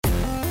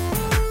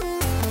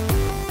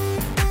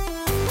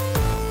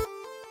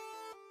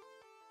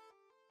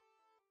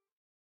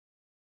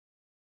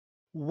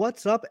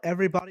What's up,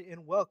 everybody,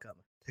 and welcome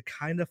to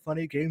Kinda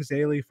Funny Games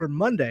Daily for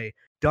Monday,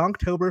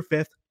 Donktober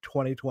 5th,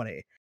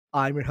 2020.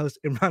 I'm your host,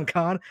 Imran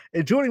Khan,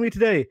 and joining me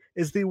today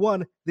is the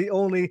one, the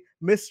only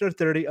Mr.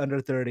 30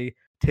 Under 30,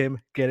 Tim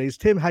Geddes.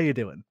 Tim, how you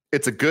doing?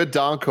 It's a good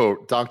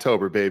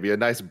Donktober, baby. A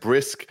nice,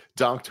 brisk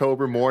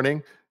Donktober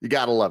morning. You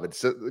gotta love it.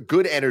 So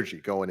good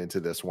energy going into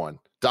this one.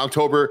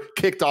 Donktober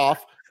kicked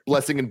off.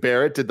 Blessing and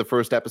Barrett did the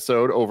first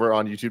episode over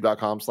on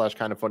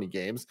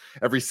youtube.com/kindoffunnygames.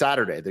 Every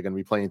Saturday, they're going to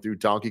be playing through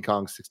Donkey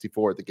Kong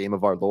 64, the game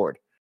of our Lord.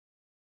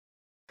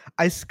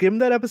 I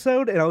skimmed that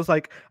episode and I was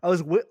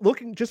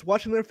looking, just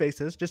watching their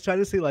faces, just trying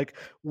to see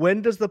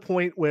when does the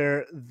point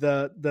where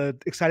the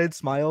excited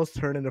smiles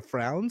turn into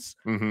frowns,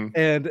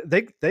 and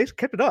they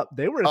kept it up.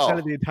 They were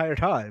excited the entire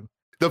time.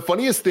 The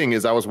funniest thing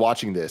is I was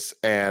watching this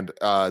and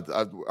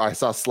I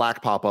saw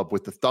Slack pop up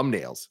with the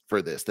thumbnails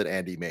for this that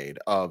Andy made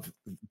of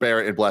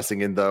Barrett and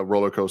Blessing in the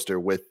roller coaster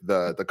with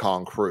the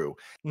Kong crew.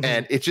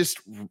 And it just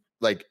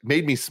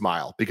made me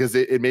smile because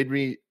it made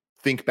me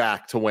think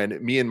back to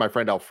when me and my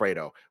friend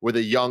Alfredo were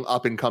the young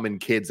up and coming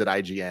kids at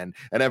IGN,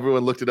 and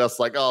everyone looked at us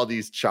like, oh,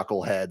 these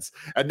chuckleheads.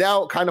 And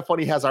now Kinda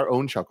Funny has our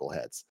own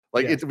chuckleheads.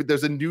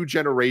 There's a new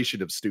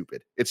generation of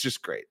stupid. It's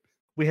just great.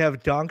 We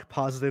have donk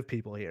positive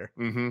people here.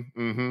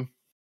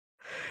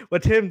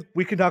 But Tim,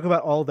 we can talk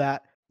about all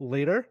that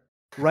later.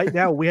 Right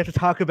now, we have to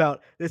talk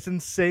about this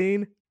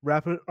insane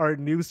our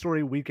news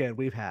story weekend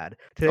we've had.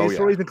 Today's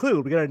stories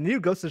include: we got a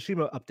new Ghost of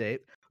Tsushima update,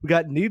 we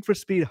got Need for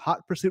Speed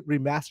Hot Pursuit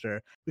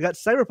Remaster, we got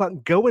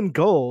Cyberpunk Going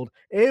Gold,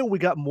 and we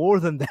got more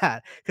than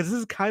that, because this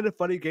is Kinda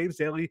Funny Games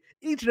Daily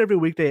each and every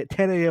weekday at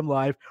 10 a.m.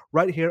 live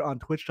right here on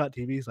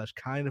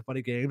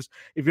twitch.tv/kindafunnygames.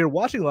 If you're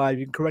watching live,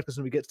 you can correct us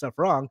when we get stuff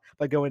wrong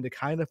by going to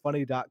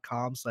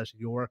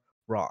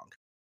kindafunny.com/you're-wrong.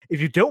 If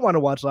you don't want to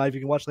watch live,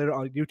 you can watch later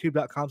on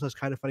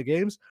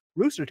youtube.com/kindafunnygames,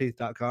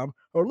 roosterteeth.com,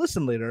 or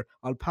listen later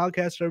on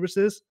podcast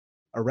services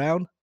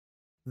around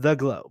the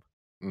globe.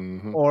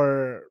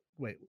 Or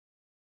wait,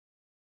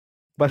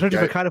 by searching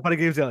for Kinda Funny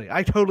Games Daily,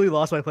 I totally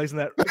lost my place in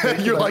that.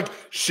 You're like,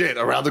 shit,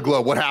 around the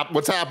globe.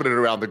 What's happening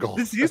around the globe?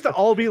 This used to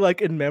all be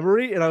in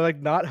memory, and I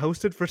not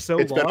hosted for so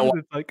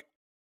long.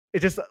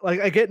 It's just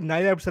I get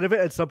 99% of it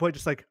at some point,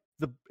 it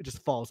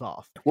just falls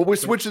off. Well, we're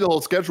switching the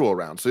whole schedule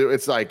around, so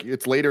it's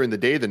later in the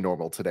day than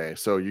normal today.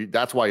 So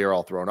that's why you're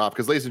all thrown off.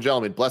 Because, ladies and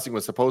gentlemen, Blessing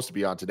was supposed to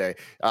be on today.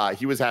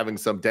 He was having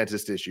some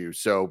dentist issues,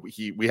 so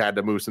we had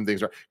to move some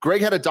things around. Greg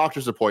had a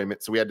doctor's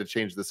appointment, so we had to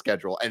change the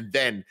schedule, and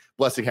then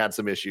Blessing had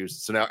some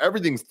issues, so now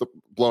everything's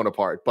blown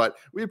apart. But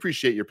we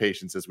appreciate your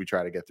patience as we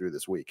try to get through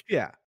this week.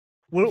 Yeah.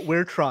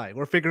 We're trying.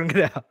 We're figuring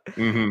it out.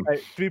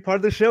 Right, to be part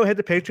of the show, head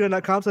to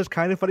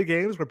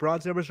patreon.com/kindafunnygames, where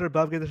bronze members are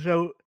above get the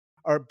show.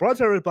 Our bronze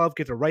members above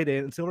get to write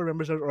in, and silver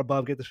members are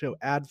above get the show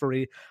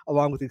ad-free,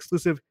 along with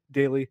exclusive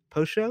daily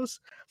post shows.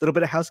 A little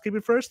bit of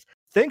housekeeping first.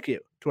 Thank you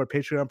to our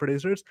Patreon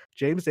producers,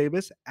 James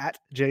Davis at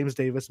James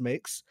Davis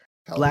Makes,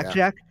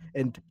 Blackjack,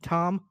 and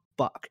Tom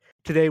Buck.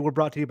 Today we're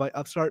brought to you by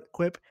Upstart,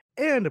 Quip,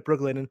 and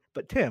Brooklinen,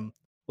 but Tim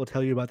will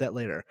tell you about that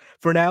later.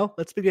 For now,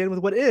 let's begin with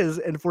what is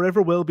and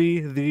forever will be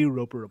the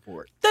Roper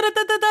Report.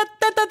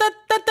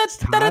 It's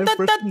time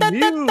for some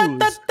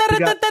news. We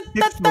got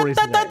 6 stories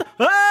today.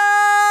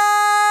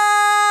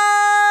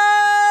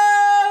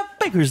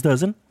 Baker's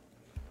dozen.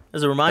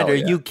 As a reminder,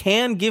 you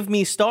can give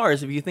me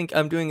stars if you think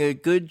I'm doing a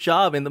good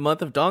job in the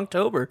month of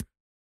Donktober.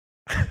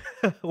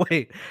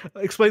 Wait,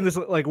 explain this.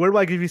 Where do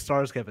I give you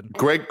stars, Kevin?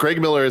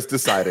 Greg Miller has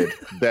decided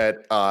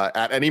that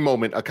at any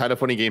moment, a Kinda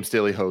Funny Games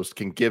Daily host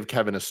can give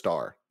Kevin a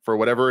star for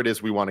whatever it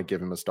is we want to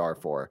give him a star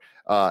for.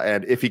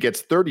 And if he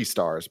gets 30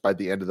 stars by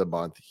the end of the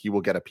month, he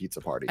will get a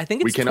pizza party. I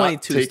think it's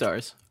 22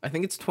 stars. I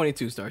think it's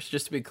 22 stars,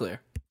 just to be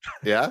clear.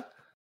 Yeah?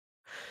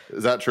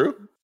 Is that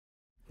true?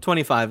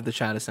 25, the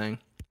chat is saying.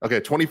 Okay,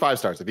 25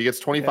 stars. If he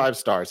gets 25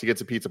 stars, he gets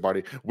a pizza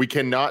party. We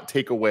cannot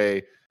take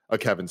away a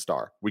Kevin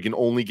star. We can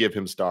only give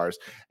him stars.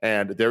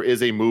 And there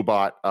is a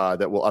Moobot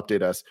that will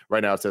update us.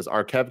 Right now it says,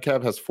 our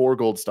Kev has 4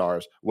 gold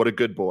stars. What a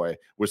good boy.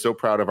 We're so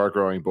proud of our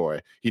growing boy.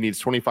 He needs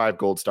 25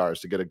 gold stars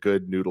to get a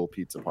good noodle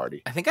pizza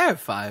party. I think I have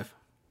 5.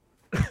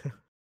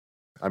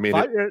 I mean,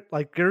 5,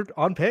 you're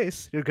on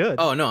pace. You're good.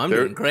 Oh, no, I'm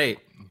doing great.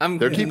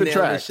 They're keeping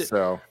track,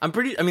 so I'm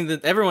pretty. I mean,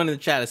 everyone in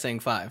the chat is saying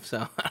 5,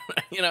 so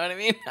you know what I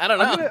mean. I don't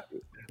know.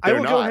 I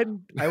will go ahead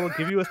and I will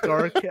give you a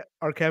star,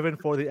 Kevin,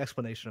 for the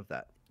explanation of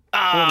that.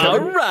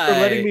 All right, for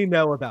letting me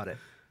know about it.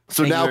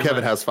 So now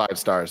Kevin has 5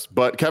 stars,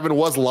 but Kevin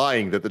was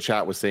lying that the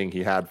chat was saying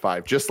he had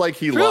 5, just like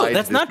he lied.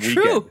 That's not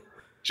true.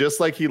 Just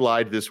like he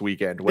lied this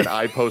weekend when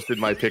I posted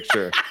my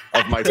picture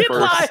of my I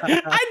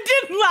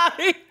did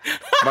lie.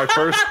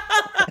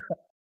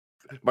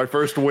 My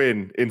first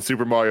win in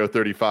Super Mario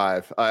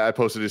 35. I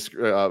posted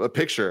a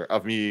picture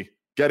of me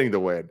getting the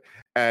win.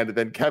 And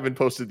then Kevin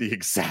posted the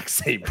exact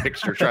same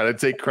picture trying to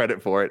take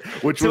credit for it,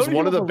 which was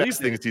one of the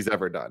best things he's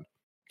ever done.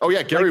 Oh,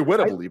 yeah, Gary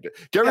Whitta believed it.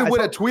 Gary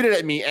Whitta tweeted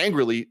at me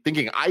angrily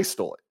thinking I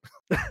stole it.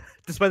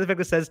 Despite the fact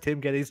that it says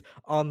Tim Geddes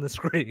on the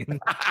screen.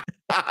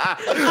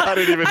 I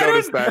didn't even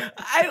notice that.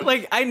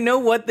 I know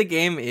what the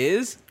game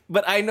is,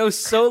 but I know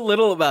so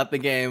little about the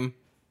game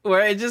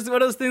Where it just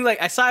one of those things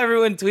like I saw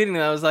everyone tweeting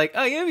and I was like,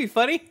 oh, it'd be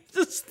funny.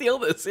 Just steal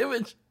this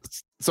image.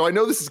 So I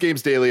know this is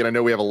Games Daily and I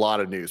know we have a lot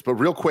of news, but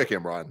real quick,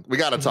 Imran, we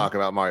got to talk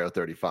about Mario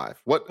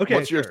 35.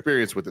 What's your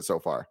experience with it so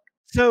far?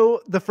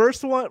 So the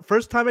first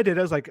time I did it,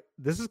 I was like,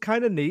 this is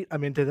kind of neat.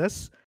 I'm into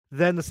this.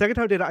 Then the second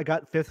time I did it, I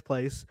got 5th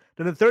place.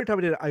 Then the third time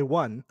I did it, I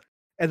won.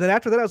 And then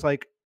after that, I was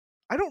like,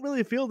 I don't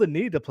really feel the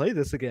need to play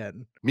this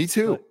again. Me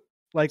too.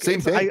 Like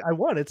same thing. I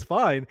won. It's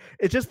fine.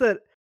 It's just that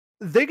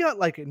they got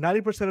like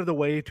 90% of the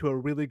way to a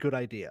really good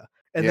idea.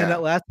 And then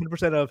that last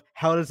 10% of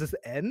how does this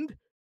end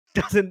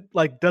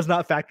does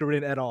not factor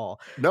in at all.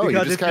 No,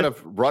 you just kind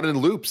of run in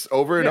loops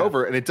over and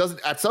over. And it doesn't,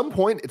 at some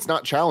point, it's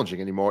not challenging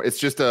anymore. It's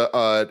just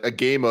a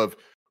game of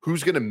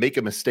who's going to make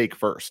a mistake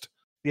first.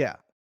 Yeah.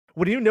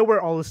 When you know where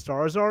all the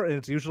stars are, and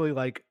it's usually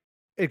like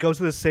it goes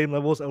to the same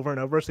levels over and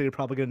over, so you're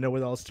probably going to know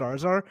where all the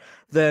stars are,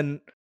 then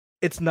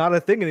it's not a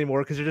thing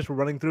anymore because you're just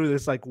running through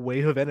this like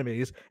wave of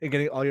enemies and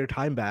getting all your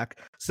time back.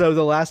 So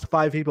the last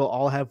 5 people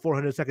all have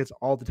 400 seconds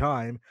all the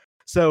time.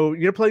 So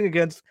you're playing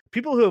against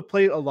people who have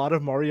played a lot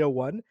of Mario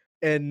 1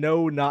 and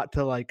know not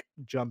to like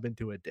jump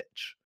into a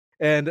ditch.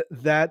 And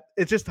that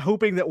it's just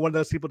hoping that one of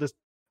those people just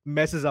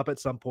messes up at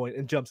some point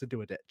and jumps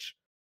into a ditch.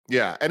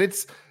 Yeah, and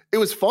it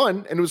was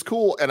fun and it was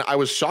cool, and I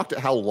was shocked at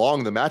how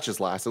long the matches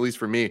last. At least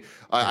for me,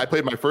 I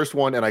played my first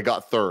one and I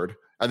got 3rd,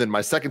 and then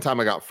my second time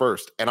I got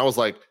 1st, and I was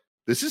like,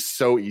 "This is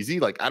so easy!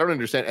 Like I don't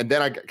understand." And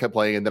then I kept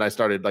playing, and then I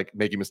started like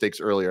making mistakes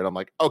earlier, and I'm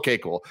like, "Okay,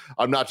 cool.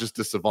 I'm not just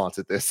a savant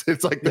at this."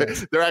 It's like there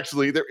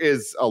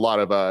is a lot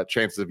of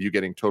chances of you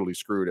getting totally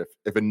screwed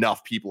if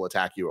enough people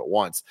attack you at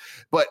once,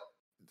 but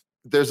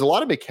there's a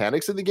lot of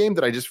mechanics in the game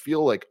that I just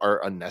feel like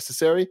are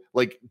unnecessary,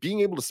 like being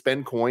able to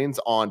spend coins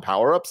on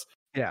power-ups.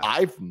 Yeah,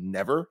 I've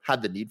never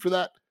had the need for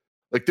that.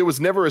 Like there was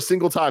never a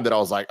single time that I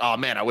was like, oh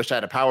man, I wish I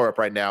had a power up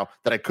right now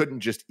that I couldn't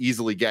just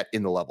easily get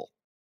in the level.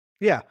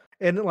 Yeah.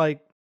 And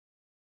like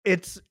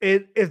if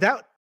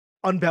that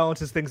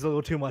unbalances things a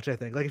little too much, I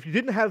think. Like if you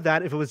didn't have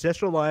that, if it was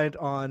just reliant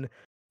on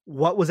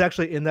what was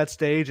actually in that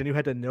stage and you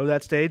had to know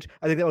that stage,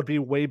 I think that would be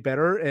way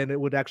better and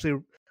it would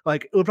actually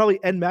it would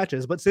probably end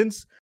matches. But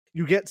since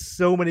you get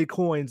so many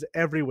coins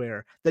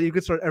everywhere that you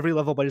could start every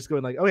level by just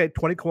going like, okay,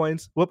 20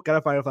 coins, whoop, got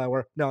a fire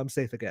flower, now I'm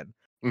safe again.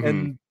 Mm-hmm.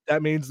 And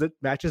that means that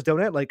matches don't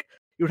end. Like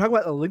you were talking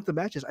about the length of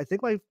matches. I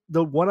think like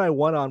the one I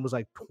won on was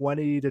like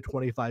 20 to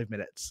 25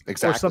 minutes.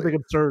 Exactly. Or something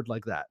absurd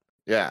like that.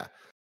 Yeah.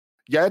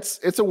 Yeah,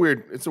 it's a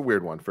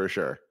weird one for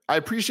sure. I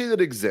appreciate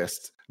that it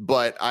exists,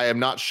 but I am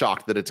not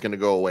shocked that it's going to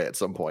go away at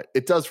some point.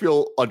 It does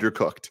feel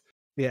undercooked.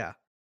 Yeah.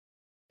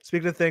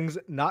 Speaking of things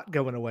not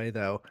going away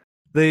though,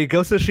 the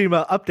Ghost of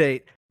Tsushima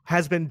update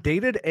has been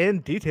dated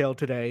and detailed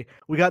today.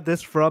 We got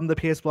this from the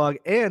PS blog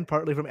and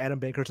partly from Adam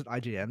Bankers at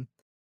IGN.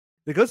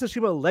 The Ghost of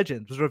Tsushima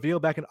Legends was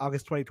revealed back in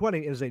August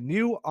 2020 and is a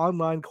new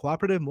online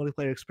cooperative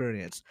multiplayer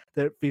experience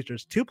that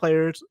features two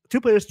player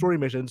story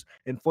missions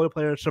and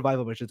 4-player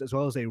survival missions, as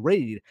well as a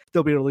raid that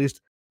will be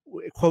released,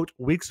 quote,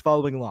 weeks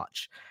following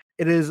launch.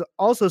 It is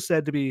also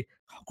said to be,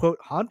 quote,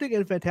 haunting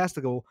and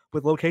fantastical,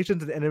 with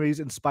locations and enemies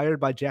inspired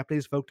by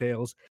Japanese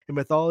folktales and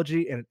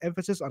mythology and an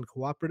emphasis on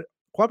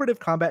cooperative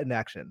combat and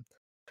action.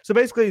 So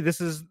basically, this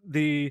is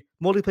the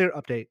multiplayer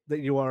update that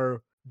you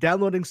are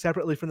downloading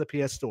separately from the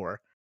PS Store,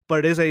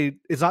 but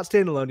it's not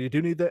standalone. You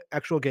do need the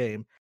actual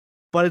game,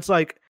 but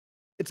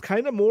it's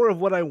kind of more of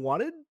what I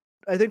wanted,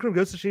 I think, from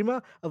Ghost of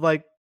Tsushima, of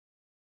like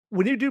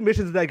when you do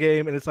missions in that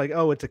game and it's like,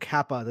 oh, it's a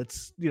kappa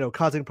that's,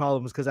 causing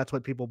problems because that's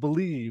what people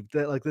believe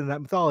that like in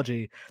that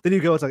mythology. Then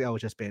you go, it's like, oh,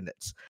 it's just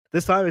bandits.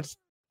 This time it's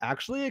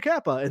actually a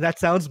kappa, and that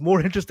sounds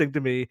more interesting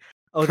to me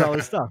with all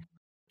this stuff.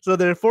 So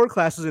there are 4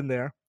 classes in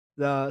there.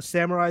 The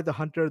Samurai, the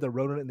Hunter, the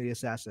Ronin, and the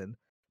Assassin.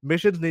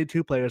 Missions need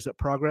 2 players that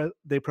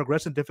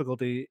progress in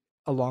difficulty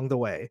along the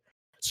way.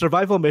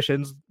 Survival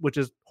missions, which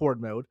is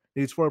Horde mode,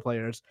 needs 4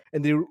 players.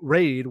 And the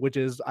Raid, which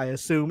is, I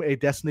assume, a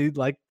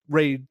Destiny-like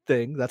raid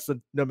thing, that's the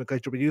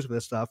nomenclature we use for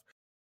this stuff,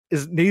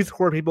 needs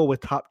 4 people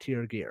with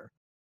top-tier gear.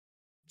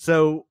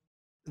 So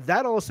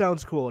that all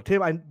sounds cool.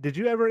 Tim, did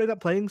you ever end up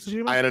playing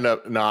Tsushima? I ended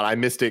up not. I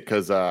missed it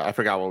because I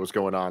forgot what was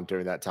going on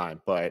during that time,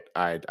 but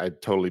I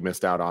totally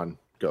missed out on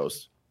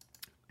Ghost.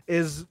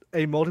 Is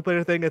a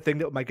multiplayer thing a thing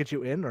that might get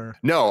you in, or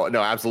no,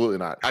 absolutely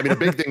not. I mean, a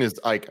big thing is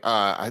like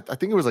I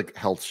think it was like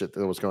health shit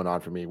that was going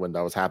on for me when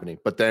that was happening.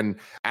 But then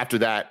after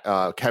that,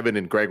 Kevin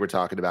and Greg were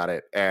talking about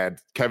it, and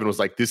Kevin was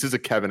like, "This is a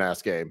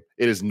Kevin-ass game.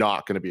 It is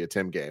not going to be a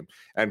Tim game."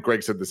 And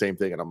Greg said the same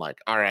thing, and I'm like,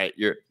 "All right,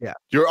 you're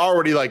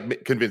already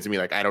like convincing me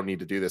like I don't need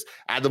to do this.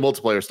 Add the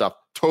multiplayer stuff.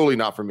 Totally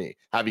not for me."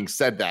 Having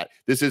said that,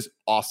 this is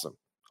awesome.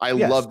 I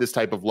love this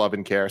type of love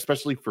and care,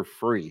 especially for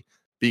free,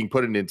 being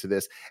put into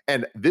this.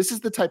 And this is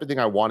the type of thing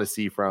I want to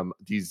see from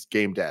these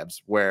game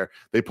devs, where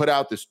they put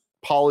out this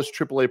polished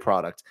AAA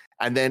product,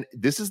 and then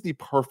this is the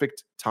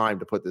perfect time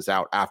to put this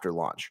out after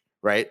launch,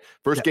 right?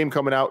 First game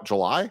coming out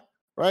July,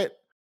 right?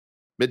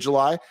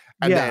 Mid-July.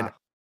 And then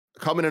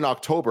coming in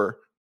October,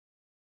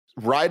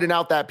 riding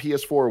out that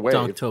PS4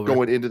 wave,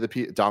 going into the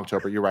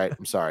Donktober. You're right.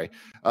 I'm sorry.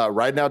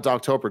 Riding out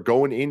Donktober,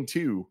 going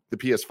into the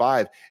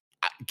PS5.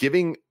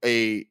 giving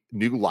a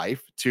new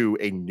life to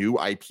a new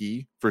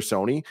IP for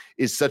Sony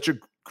is such a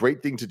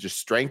great thing to just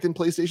strengthen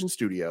PlayStation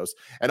Studios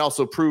and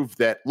also prove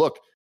that, look,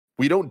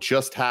 we don't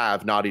just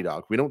have Naughty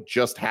Dog. We don't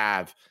just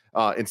have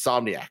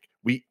Insomniac.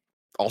 We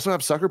also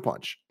have Sucker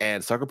Punch,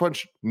 and Sucker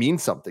Punch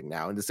means something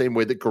now in the same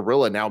way that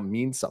Guerrilla now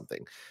means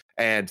something.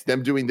 And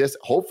them doing this,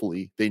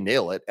 hopefully they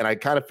nail it. And I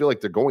kind of feel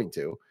like they're going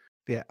to.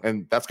 Yeah.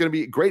 And that's going to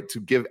be great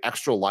to give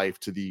extra life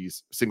to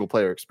these single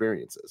player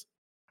experiences.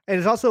 And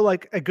it's also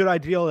like a good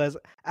idea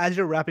as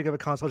you're wrapping up a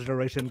console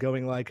generation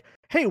going like,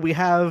 hey, we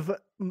have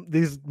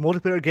these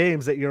multiplayer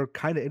games that you're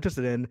kind of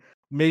interested in.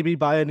 Maybe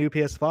buy a new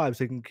PS5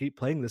 so you can keep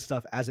playing this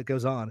stuff as it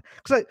goes on.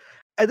 Because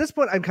at this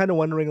point, I'm kind of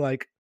wondering,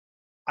 like,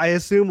 I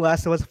assume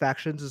Last of Us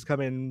Factions is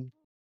coming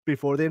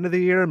before the end of the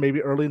year,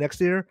 maybe early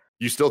next year.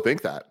 You still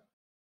think that?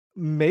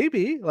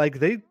 Maybe. Like,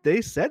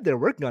 they said they're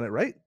working on it,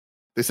 right?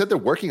 They said they're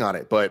working on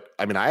it, but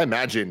I mean, I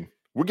imagine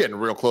we're getting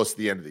real close to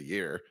the end of the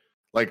year.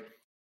 Like,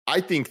 I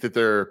think that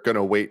they're going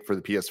to wait for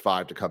the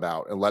PS5 to come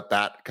out and let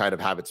that kind of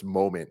have its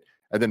moment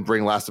and then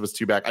bring Last of Us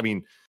 2 back. I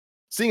mean,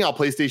 seeing how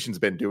PlayStation's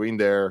been doing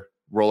their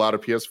rollout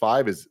of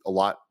PS5 is a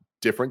lot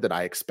different than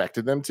I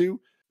expected them to.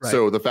 Right.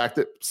 So the fact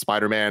that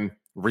Spider-Man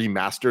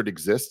Remastered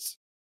exists,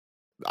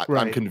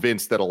 right. I'm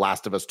convinced that a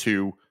Last of Us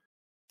 2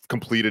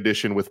 complete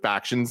edition with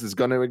factions is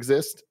going to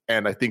exist.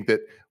 And I think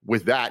that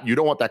with that, you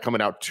don't want that coming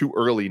out too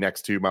early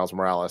next to Miles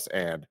Morales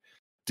and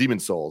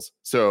Demon's Souls.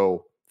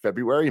 So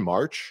February,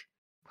 March?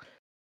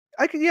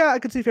 I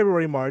could see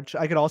February, March.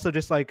 I could also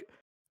just I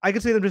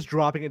could see them just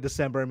dropping in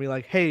December and be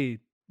like, hey,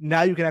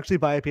 now you can actually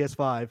buy a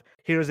PS5.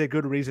 Here's a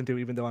good reason to,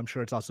 even though I'm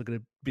sure it's also going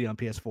to be on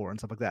PS4 and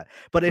stuff like that.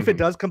 But if it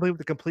does complete with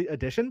the complete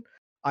edition,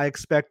 I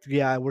expect,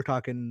 we're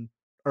talking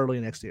early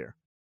next year.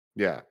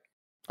 Yeah.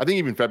 I think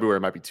even February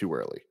might be too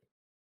early.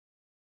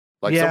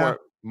 Like somewhere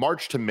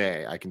March to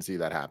May, I can see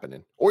that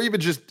happening. Or even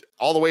just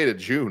all the way to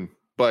June.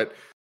 But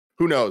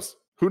who knows?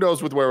 Who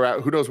knows with where we're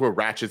at? Who knows where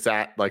Ratchet's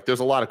at? Like, there's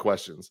a lot of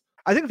questions.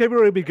 I think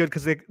February would be good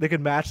because they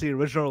could match the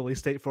original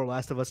release date for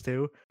Last of Us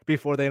 2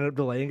 before they end up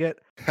delaying it.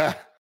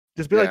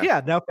 Just be like,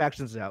 now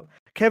Factions out.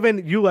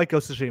 Kevin, you like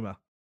Ghost of Tsushima.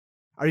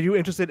 Are you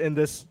interested in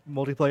this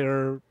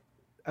multiplayer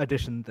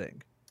edition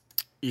thing?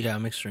 Yeah,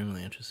 I'm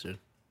extremely interested.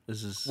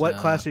 This is what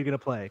class are you going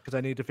to play? Because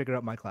I need to figure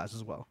out my class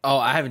as well. Oh,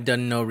 I haven't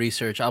done no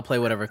research. I'll play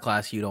whatever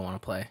class you don't want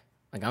to play.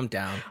 Like, I'm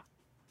down.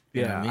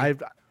 You know what I mean?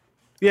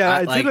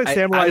 It seems like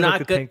Samurai is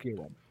like the tankier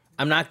one.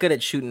 I'm not good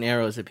at shooting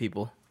arrows at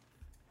people.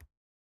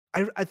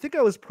 I think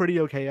I was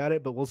pretty okay at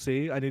it, but we'll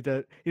see. I need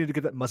to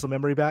get that muscle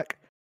memory back.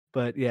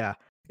 But yeah,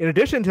 in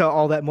addition to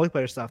all that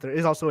multiplayer stuff, there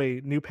is also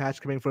a new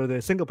patch coming for the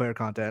single player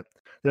content.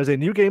 There's a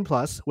new game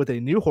plus with a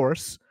new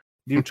horse,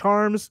 new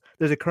charms.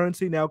 There's a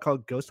currency now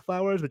called Ghost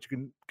Flowers, which you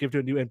can give to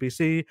a new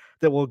NPC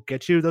that will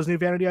get you those new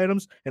vanity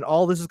items. And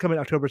all this is coming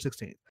October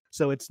 16th.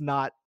 So it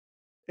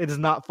is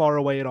not far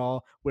away at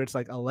all, where it's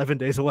like 11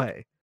 days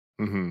away.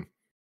 Mm-hmm.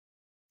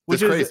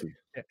 Which is crazy.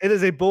 It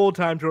is a bold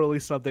time to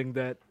release something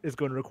that is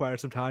going to require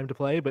some time to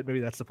play, but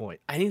maybe that's the point.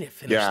 I need to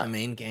finish the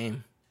main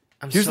game.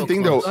 Here's the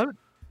thing, though.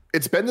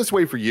 It's been this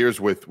way for years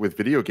with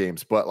video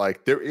games, but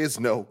like there is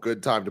no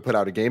good time to put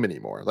out a game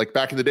anymore. Like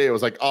back in the day, it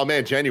was like, oh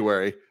man,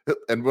 January.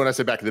 And when I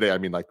say back in the day, I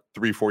mean like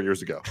 3-4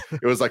 years ago.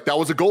 It was like that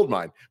was a gold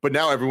mine, but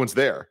now everyone's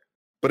there.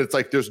 But it's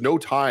like there's no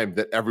time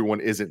that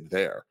everyone isn't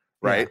there,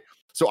 right?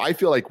 Yeah. So I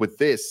feel like with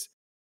this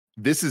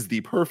is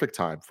the perfect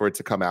time for it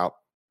to come out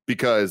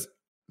because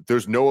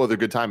there's no other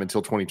good time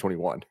until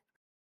 2021.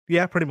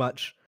 Yeah, pretty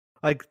much.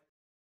 Like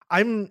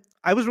I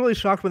was really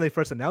shocked when they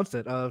first announced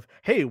it of,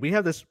 hey, we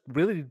have this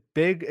really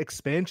big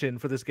expansion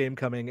for this game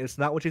coming. It's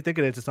not what you think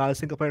it is. It's not a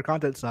single player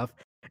content stuff.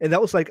 And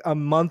that was like a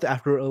month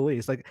after it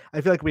released. Like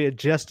I feel like we had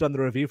just done the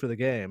review for the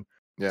game.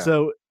 Yeah.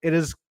 So it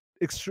is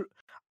it's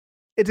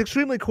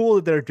extremely cool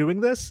that they're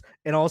doing this,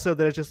 and also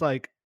that it's just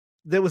like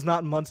there was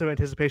not months of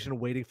anticipation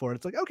waiting for it.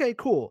 It's like, okay,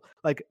 cool.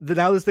 Like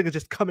now this thing is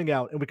just coming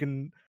out and we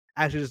can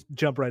actually just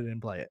jump right in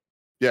and play it.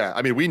 Yeah,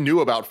 I mean, we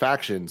knew about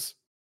Factions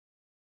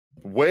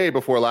way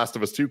before Last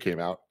of Us 2 came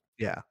out.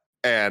 Yeah.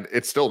 And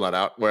it's still not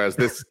out. Whereas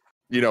this,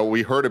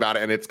 we heard about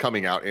it and it's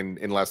coming out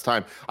in less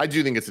time. I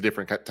do think it's a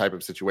different type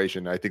of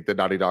situation. I think that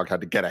Naughty Dog had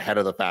to get ahead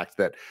of the fact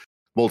that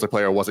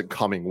multiplayer wasn't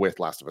coming with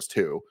Last of Us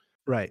 2.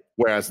 Right.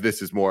 Whereas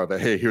this is more of a,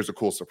 hey, here's a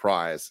cool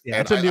surprise. Yeah,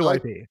 and it's a new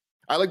IP.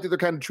 I like that they're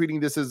kind of treating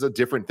this as a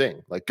different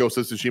thing, like Ghost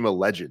of Tsushima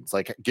Legends,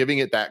 like giving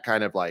it that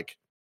kind of like,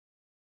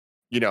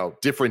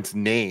 different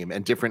name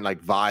and different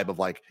like vibe of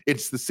like,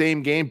 it's the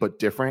same game, but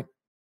different.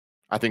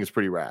 I think it's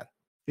pretty rad.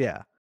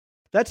 Yeah.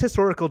 That's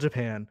historical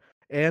Japan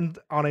and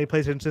on a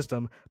PlayStation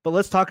system. But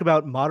let's talk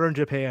about modern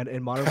Japan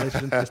and modern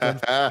PlayStation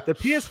systems. The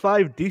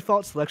PS5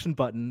 default selection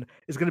button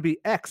is going to be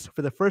X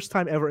for the first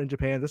time ever in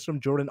Japan. This is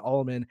from Jordan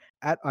Allman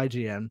at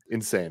IGN.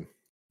 Insane.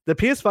 The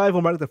PS5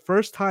 will mark the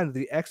first time that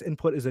the X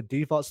input is a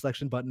default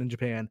selection button in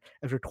Japan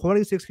after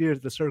 26 years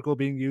of the circle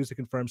being used to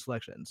confirm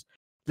selections.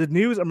 The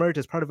news emerged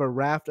as part of a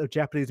raft of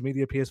Japanese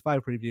media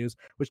PS5 previews,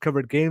 which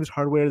covered games,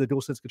 hardware, the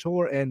DualSense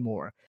controller, and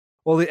more.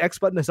 While the X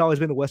button has always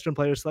been the Western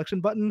player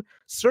selection button,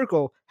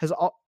 Circle has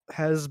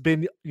has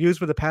been used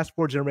for the past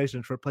 4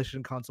 generations for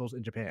PlayStation consoles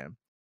in Japan.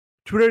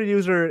 Twitter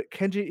user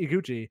Kenji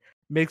Iguchi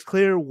makes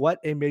clear what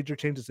a major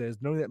change this is,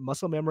 knowing that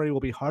muscle memory will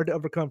be hard to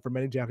overcome for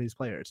many Japanese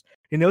players.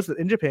 He notes that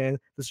in Japan,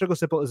 the circle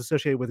symbol is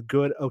associated with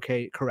good,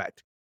 okay,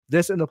 correct.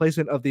 This and the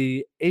placement of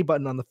the A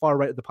button on the far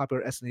right of the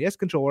popular SNES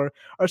controller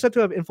are said to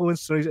have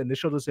influenced Sony's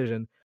initial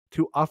decision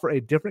to offer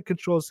a different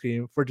control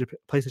scheme for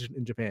PlayStation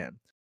in Japan.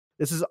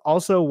 This is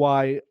also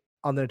why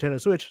on the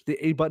Nintendo Switch, the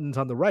A button's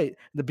on the right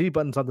and the B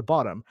button's on the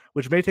bottom,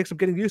 which may take some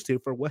getting used to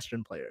for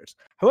Western players.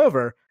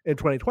 However, in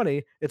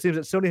 2020, it seems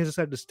that Sony has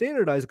decided to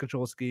standardize the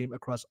control scheme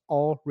across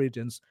all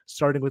regions,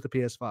 starting with the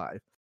PS5.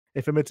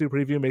 A Famitsu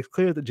preview makes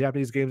clear that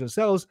Japanese games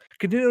themselves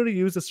continue to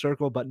use the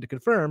circle button to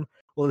confirm,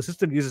 while the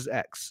system uses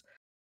X.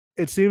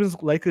 It seems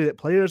likely that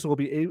players will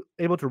be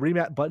able to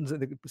remap buttons in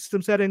the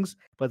system settings,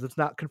 but it's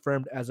not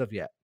confirmed as of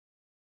yet.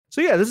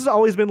 So yeah, this has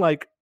always been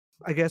like,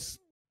 I guess,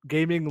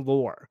 gaming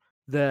lore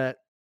that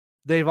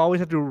they've always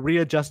had to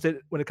readjust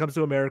it when it comes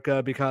to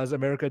America, because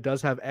America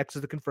does have X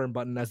as the confirm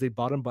button as the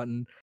bottom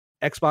button.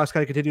 Xbox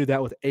kind of continued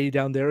that with A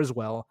down there as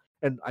well,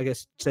 and I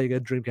guess Sega,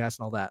 Dreamcast,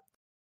 and all that.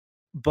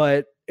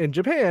 But in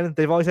Japan,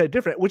 they've always had it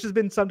different, which has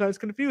been sometimes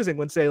confusing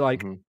when, say,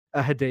 like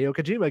a Hideo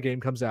Kojima game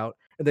comes out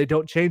and they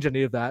don't change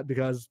any of that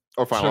because...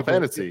 Or Final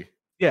Fantasy.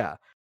 Yeah.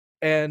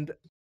 And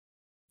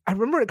I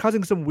remember it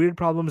causing some weird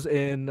problems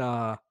in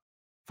Final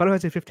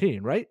Fantasy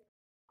 15, right?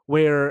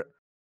 Where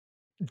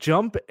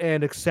jump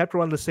and accept were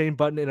on the same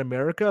button in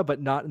America,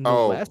 but not in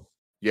the West.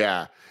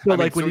 Yeah. So,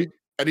 like,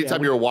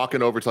 anytime you were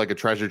walking over to like a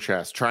treasure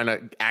chest, trying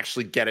to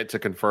actually get it to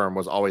confirm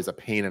was always a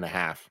pain and a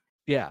half.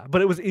 Yeah,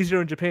 but it was easier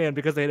in Japan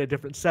because they had a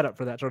different setup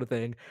for that sort of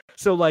thing.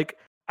 So, like,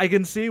 I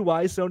can see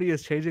why Sony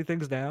is changing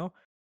things now.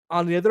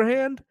 On the other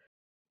hand,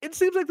 it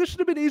seems like this should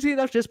have been easy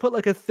enough to just put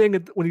like a thing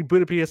when you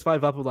boot a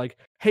PS5 up with like,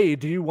 hey,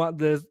 do you want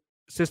the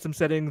system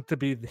setting to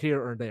be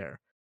here or there?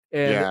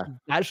 And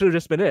that should have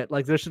just been it.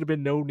 Like, there should have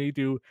been no need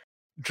to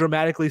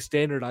dramatically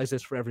standardize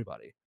this for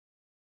everybody.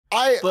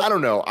 I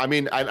don't know. I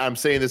mean, I'm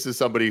saying this as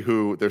somebody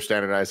who they're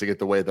standardizing it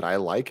the way that I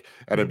like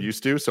and I'm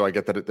used to, so I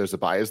get that there's a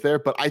bias there.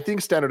 But I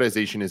think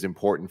standardization is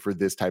important for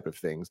this type of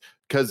things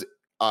because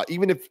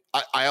even if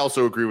I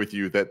also agree with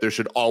you that there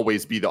should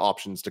always be the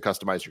options to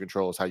customize your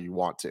controllers how you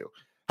want to.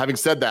 Having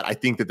said that, I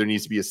think that there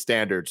needs to be a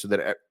standard so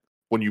that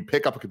when you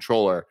pick up a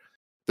controller,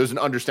 there's an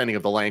understanding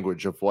of the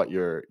language of what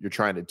you're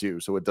trying to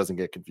do, so it doesn't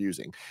get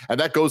confusing. And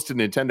that goes to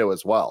Nintendo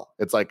as well.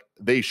 It's like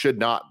they should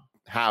not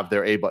have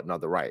their A button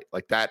on the right.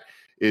 Like that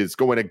is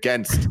going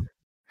against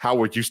how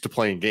we're used to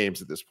playing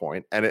games at this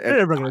point. And they're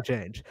never going to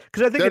change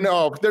because I think they're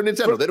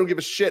Nintendo. They don't give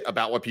a shit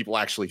about what people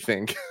actually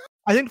think.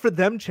 I think for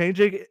them,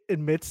 changing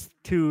admits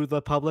to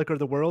the public or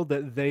the world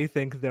that they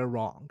think they're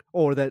wrong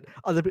or that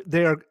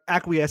they are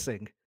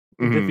acquiescing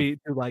in defeat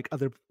to like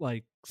other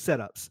like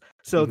setups.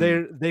 So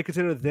they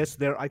consider this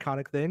their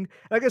iconic thing.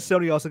 And I guess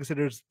Sony also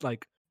considers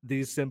like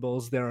these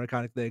symbols their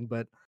iconic thing,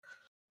 but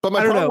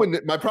my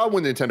problem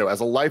with Nintendo as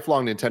a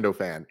lifelong Nintendo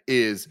fan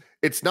is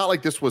it's not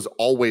like this was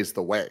always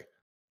the way.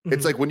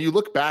 It's like when you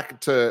look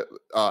back to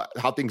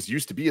how things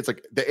used to be, it's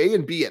like the A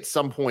and B at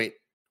some point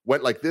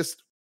went like this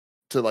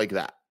to like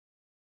that.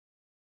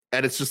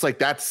 And it's just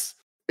like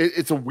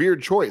it's a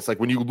weird choice.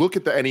 Like when you look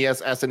at the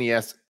NES,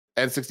 SNES,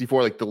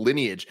 N64, like the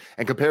lineage,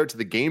 and compare it to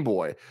the Game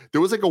Boy, there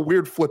was like a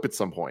weird flip at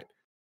some point.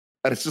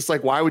 And it's just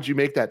like, why would you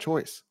make that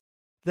choice?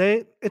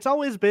 It's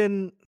always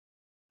been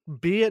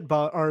B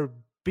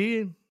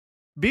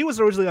was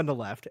originally on the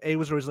left, A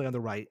was originally on the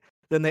right.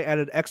 Then they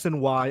added X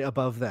and Y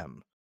above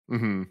them.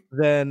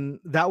 Then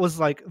that was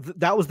like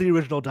that was the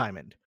original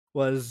diamond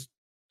was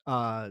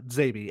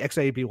Zaby,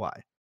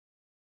 XABY.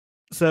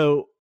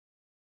 So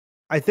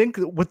I think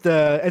with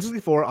the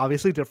N64,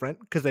 obviously different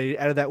because they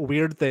added that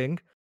weird thing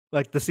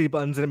like the C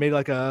buttons and it made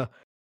like a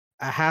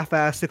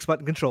half-ass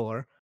 6-button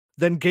controller.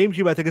 Then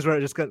GameCube, I think, is where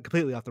it just got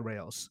completely off the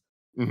rails.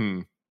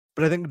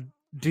 But I think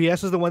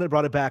DS is the one that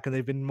brought it back, and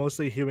they've been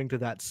mostly hewing to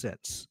that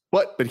since.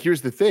 But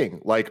here's the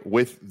thing: like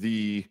with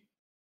the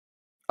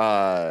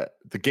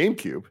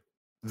GameCube,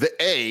 the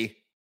A,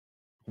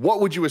 what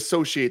would you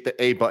associate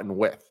the A button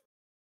with?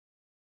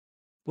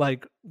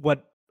 Like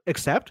what?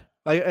 Accept?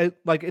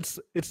 Like it's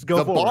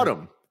go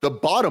forward. The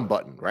bottom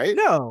button, right?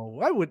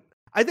 No,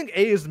 I think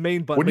A is the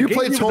main button. When you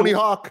play Tony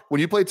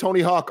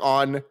Hawk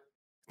on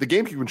the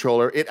GameCube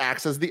controller, it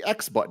acts as the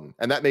X button,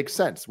 and that makes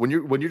sense. When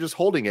you're just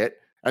holding it,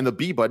 and the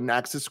B button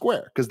acts as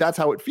square, because that's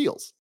how it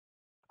feels.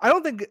 I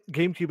don't think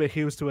GameCube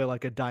adheres to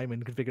a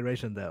diamond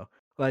configuration though.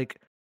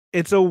 Like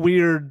it's a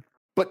weird,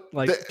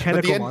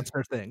 tentacle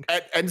monster thing.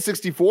 At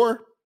N64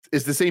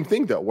 is the same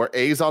thing though, where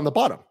A is on the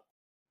bottom.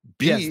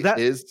 B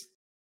is.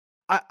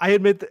 I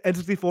admit that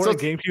N64 and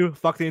GameCube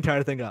fuck the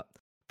entire thing up,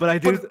 but I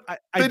do.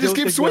 They just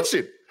keep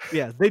switching.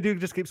 Yeah, they do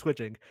just keep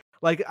switching.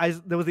 Like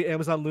there was the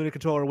Amazon Luna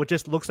controller, which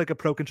just looks like a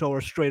Pro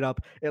controller straight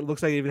up. It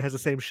looks like it even has the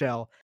same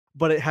shell,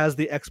 but it has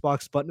the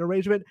Xbox button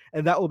arrangement,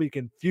 and that will be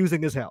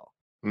confusing as hell.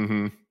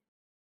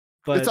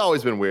 But it's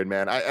always been weird,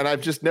 man.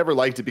 I've just never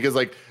liked it because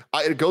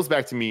it goes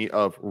back to me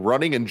of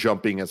running and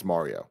jumping as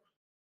Mario.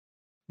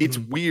 It's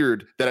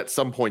weird that at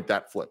some point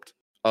that flipped.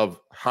 of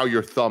how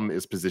your thumb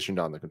is positioned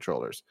on the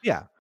controllers.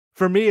 Yeah.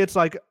 For me, it's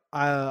like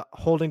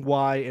holding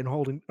Y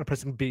and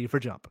pressing B for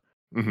jump.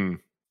 Mm-hmm.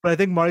 But I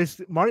think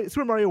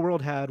Super Mario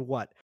World had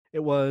what?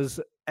 It was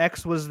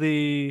X was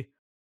the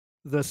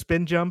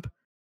spin jump,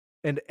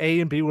 and A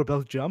and B were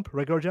both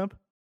regular jump.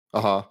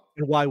 Uh-huh.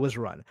 And Y was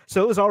run.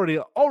 So it was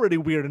already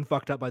weird and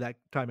fucked up by that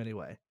time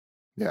anyway.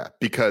 Yeah,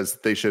 because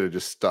they should have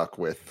just stuck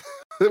with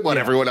what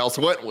everyone else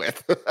went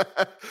with.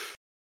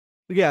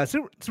 Yeah,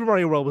 Super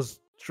Mario World was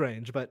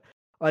strange, but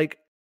like,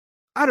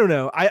 I don't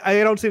know. I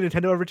don't see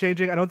Nintendo ever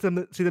changing. I don't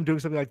see them doing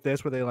something like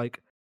this where they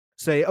like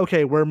say,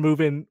 okay,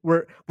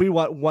 we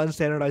want one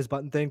standardized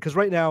button thing, because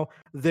right now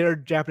their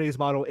Japanese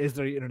model is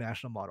their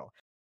international model.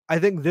 I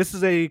think this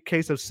is a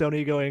case of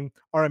Sony going,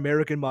 our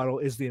American model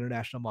is the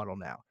international model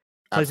now.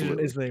 PlayStation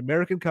is the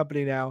American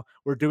company now.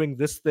 We're doing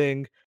this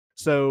thing.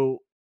 So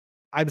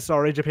I'm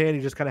sorry, Japan,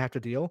 you just kind of have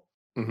to deal.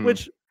 Mm-hmm.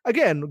 Which,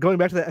 again, going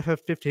back to the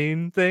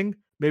FF15 thing,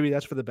 maybe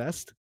that's for the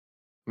best.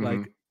 Mm-hmm.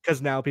 Like,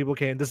 because now people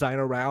can design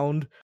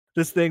around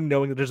this thing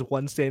knowing that there's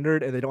one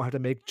standard and they don't have to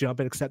make jump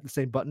and accept the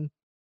same button.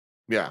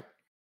 Yeah.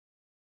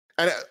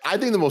 And I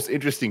think the most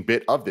interesting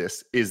bit of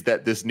this is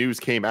that this news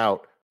came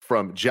out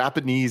from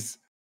Japanese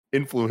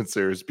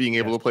influencers being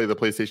able to play the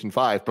PlayStation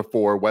 5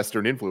 before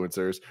Western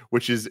influencers,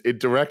 which is a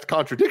direct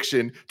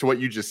contradiction to what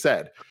you just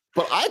said.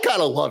 But I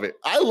kind of love it.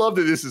 I love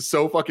that this is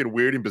so fucking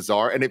weird and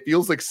bizarre, and it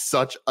feels like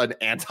such an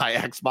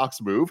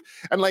anti-Xbox move.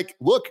 And like,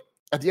 look,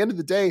 at the end of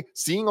the day,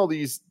 seeing all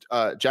these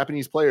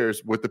Japanese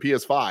players with the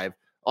PS5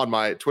 on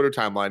my Twitter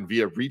timeline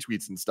via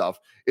retweets and stuff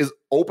is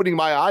opening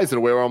my eyes in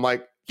a way where I'm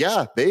like,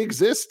 yeah, they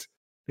exist.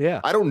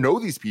 Yeah. I don't know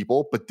these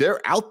people, but they're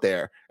out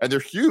there and they're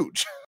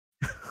huge.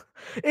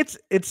 It's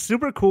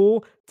super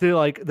cool to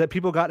like that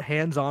people got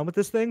hands on with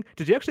this thing.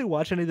 Did you actually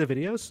watch any of the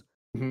videos?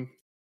 Mm-hmm.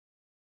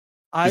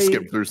 I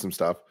skimmed through some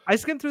stuff. I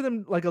skimmed through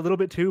them like a little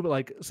bit too, but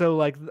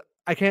like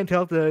I can't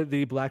tell if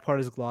the black part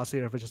is glossy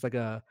or if it's just like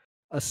a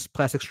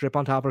plastic strip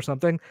on top or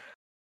something.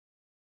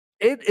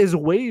 It is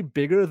way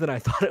bigger than I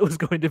thought it was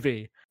going to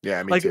be.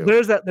 Yeah, me like too.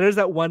 There's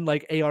that one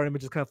like AR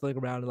image is kind of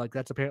floating around, and like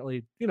that's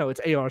apparently, it's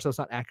AR, so it's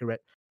not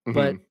accurate. Mm-hmm.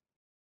 But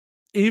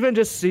even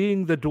just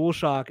seeing the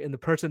DualShock and the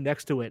person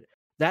next to it,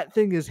 that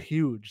thing is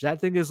huge. That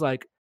thing is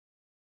like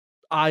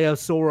Eye of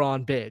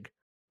Sauron big.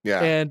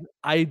 Yeah. And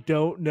I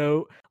don't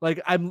know,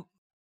 like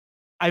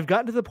I've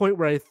gotten to the point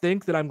where I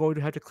think that I'm going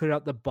to have to clear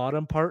out the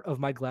bottom part of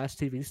my glass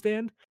TV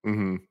stand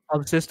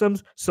of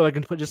systems so I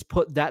can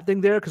put that thing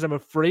there, because I'm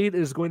afraid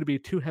it is going to be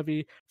too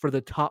heavy for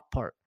the top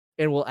part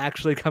and will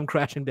actually come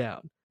crashing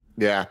down.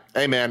 Yeah.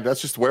 Hey, man,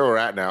 that's just where we're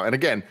at now. And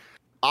again,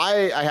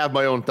 I have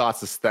my own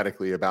thoughts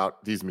aesthetically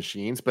about these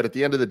machines, but at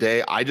the end of the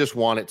day, I just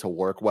want it to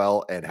work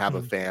well and have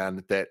a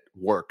fan that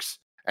works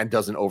and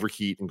doesn't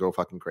overheat and go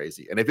fucking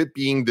crazy. And if it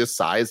being this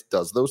size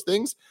does those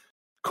things,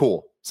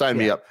 cool. Sign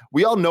me up.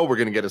 We all know we're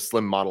going to get a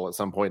slim model at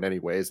some point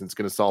anyways, and it's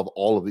going to solve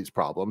all of these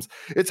problems.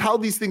 It's how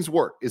these things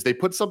work, is they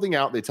put something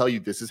out, they tell you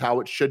this is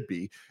how it should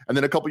be, and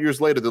then a couple years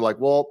later, they're like,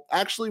 well,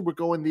 actually, we're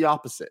going the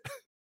opposite,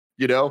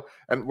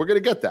 and we're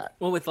going to get that.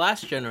 Well, with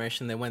last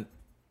generation, they went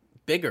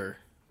bigger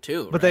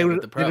too. But they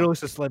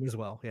released a slim as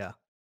well, yeah.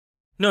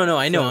 No,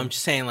 I know. I'm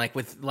just saying, like,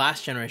 with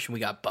last generation, we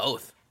got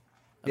both.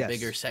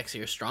 Bigger,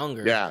 sexier,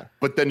 stronger. Yeah,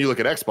 but then you look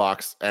at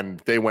Xbox,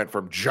 and they went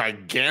from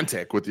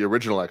gigantic with the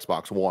original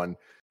Xbox One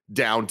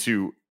down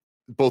to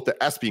both the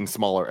S being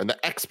smaller and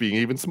the X being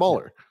even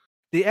smaller.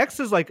 The X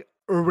is like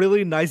a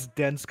really nice,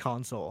 dense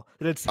console.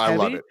 That it's heavy, I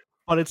love it.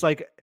 But it's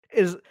like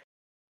here's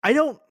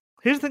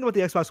the thing about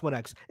the Xbox One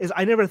X is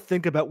I never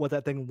think about what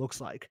that thing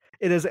looks like.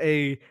 It is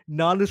a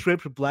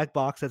nondescript black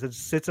box that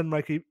sits on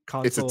my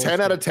console. It's a 10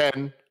 out of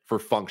 10 for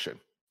function.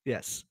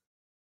 Yes.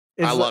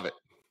 I love it.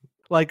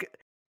 Like,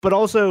 but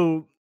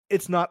also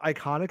it's not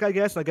iconic, I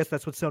guess. I guess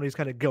that's what Sony's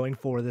kind of going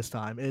for this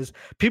time, is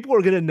people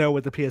are going to know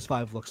what the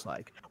PS5 looks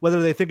like.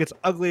 Whether they think it's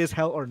ugly as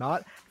hell or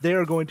not, they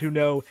are going to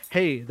know,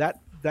 hey, that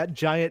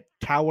giant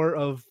tower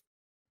of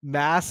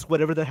mass,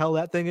 whatever the hell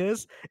that thing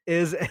is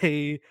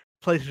a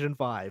PlayStation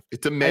 5.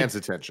 It demands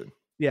attention.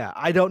 Yeah,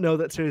 I don't know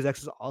that Series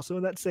X is also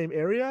in that same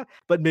area,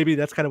 but maybe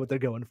that's kind of what they're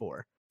going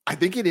for. I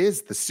think it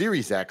is. The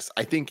Series X,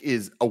 I think,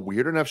 is a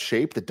weird enough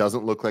shape that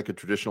doesn't look like a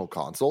traditional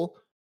console.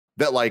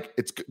 That like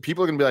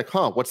people are gonna be like,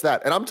 huh, what's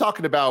that? And I'm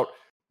talking about,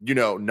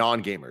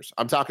 non-gamers.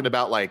 I'm talking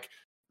about like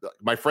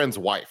my friend's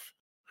wife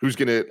who's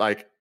gonna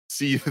like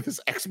see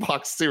this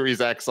Xbox Series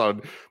X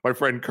on my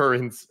friend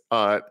Curran's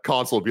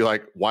console and be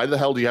like, why the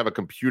hell do you have a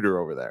computer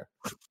over there?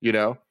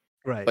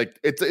 Right. Like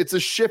it's a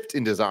shift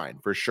in design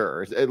for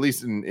sure, at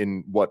least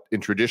in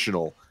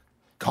traditional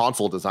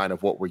console design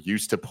of what we're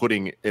used to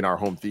putting in our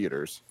home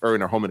theaters or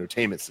in our home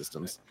entertainment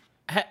systems.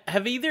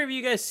 Have either of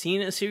you guys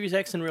seen a Series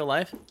X in real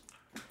life?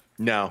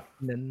 No.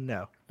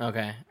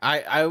 Okay.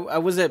 I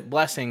was at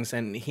Blessings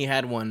and he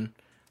had one.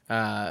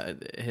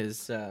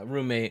 His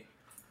roommate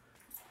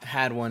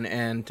had one,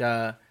 and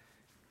the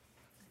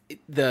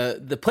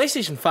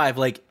PlayStation 5,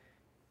 like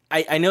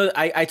I know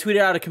I tweeted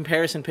out a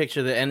comparison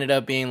picture that ended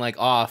up being like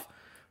off,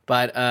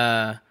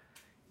 but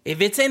if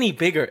it's any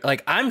bigger,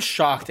 like I'm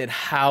shocked at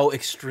how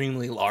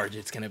extremely large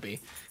it's gonna be,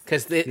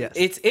 because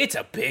it's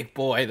a big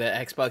boy, the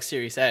Xbox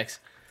Series X.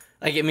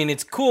 Like, I mean,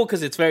 it's cool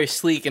because it's very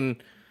sleek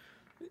and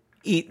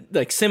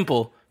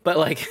simple, but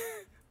like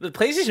the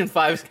PlayStation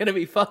 5 is gonna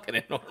be fucking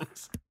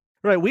enormous.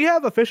 Right, we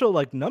have official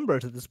like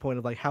numbers at this point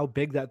of like how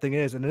big that thing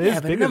is, and it is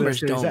but bigger numbers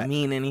than Series don't X.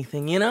 mean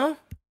anything, you know.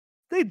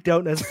 They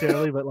don't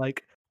necessarily, but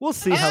like we'll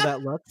see how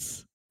that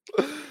looks.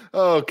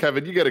 Oh,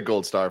 Kevin, you get a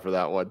gold star for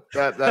that one.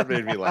 That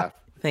made me laugh.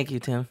 Thank you,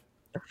 Tim.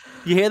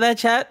 You hear that,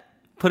 chat?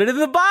 Put it in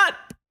the bot.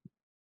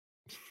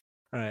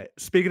 All right.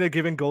 Speaking of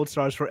giving gold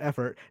stars for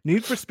effort,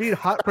 Need for Speed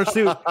Hot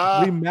Pursuit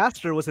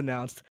Remaster was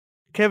announced.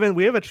 Kevin,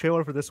 we have a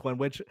trailer for this one,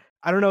 which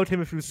I don't know,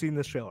 Tim, if you've seen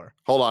this trailer.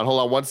 Hold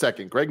on 1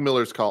 second. Greg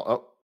Miller's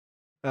call.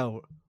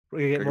 Oh,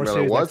 we get Greg more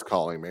Miller was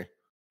calling me.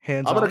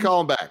 I'm going to call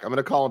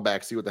him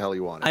back. See what the hell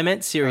you want. I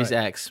meant Series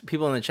X.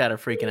 People in the chat are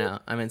freaking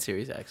out. I meant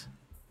Series X.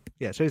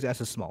 Yeah, Series S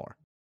is smaller.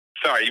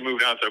 Sorry, you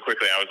moved on so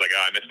quickly. I was like,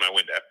 oh, I missed my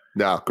window.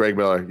 No, Greg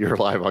Miller, you're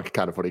live on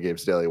Kind of Funny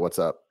Games Daily. What's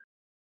up?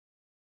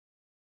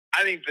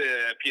 I think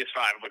the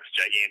PS5 looks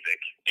gigantic,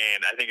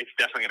 and I think it's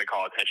definitely going to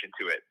call attention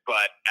to it.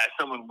 But as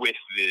someone with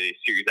the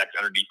Series X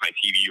underneath my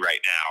TV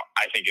right now,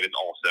 I think it is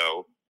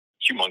also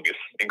humongous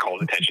and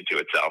calls attention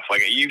to itself.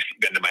 Like, you've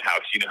been to my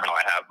house, you know how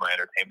I have my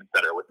entertainment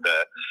center with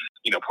the,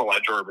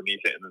 pull-out drawer beneath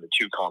it and then the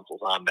two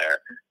consoles on there.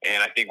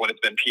 And I think when it's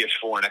been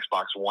PS4 and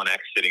Xbox One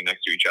X sitting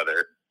next to each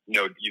other,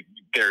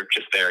 they're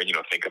just there and you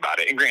don't think about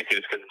it. And granted,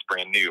 it's because it's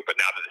brand new, but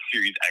now that the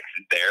Series X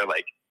is there,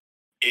 like,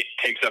 it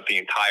takes up the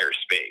entire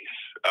space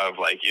of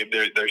like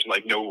there's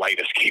like no light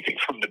escaping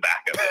from the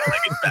back of it. Like,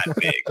 it's that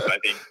big. So I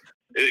think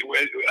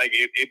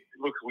it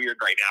looks weird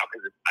right now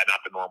because it's not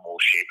the normal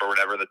shape or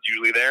whatever that's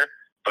usually there.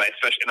 But I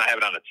have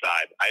it on its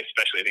side. I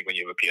especially think when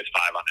you have a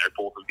PS5 on there,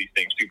 both of these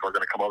things, people are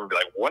going to come over and be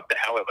like, "What the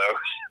hell are those?"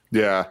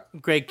 Yeah.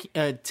 Greg,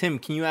 Tim,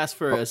 can you ask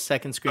for a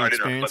second screen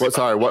experience?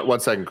 Sorry, 1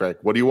 second, Greg.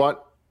 What do you want?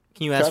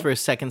 Can you ask for a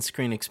second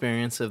screen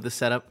experience of the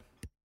setup?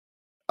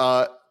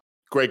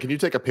 Greg, can you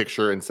take a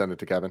picture and send it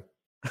to Kevin?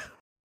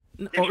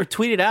 Or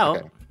tweet it out.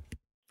 Okay.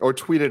 Or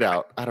tweet it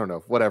out. I don't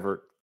know.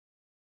 Whatever.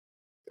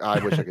 I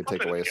wish I could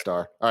take away a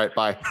star. All right,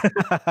 bye.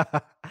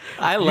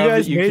 I love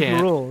that you made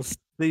can't. rules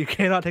that you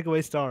cannot take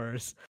away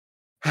stars.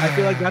 I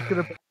feel like that's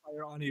going to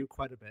backfire on you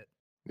quite a bit.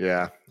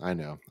 Yeah, I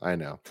know.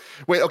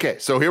 Wait, okay,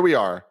 so here we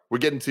are. We're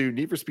getting to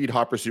Need for Speed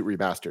Hot Pursuit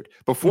Remastered.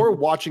 Before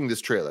watching this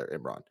trailer,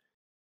 Imran,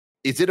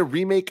 is it a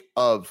remake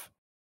of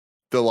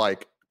the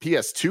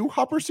PS2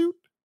 Hot Pursuit?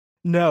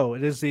 No,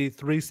 it is the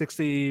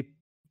 360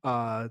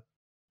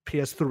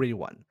 PS3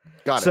 one.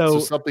 Got it. So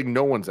something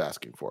no one's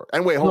asking for.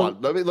 And wait, hold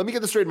on. Let me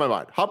get this straight in my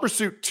mind. Hot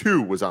Pursuit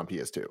 2 was on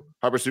PS2.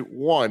 Hot Pursuit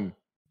 1,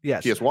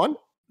 yes, PS1?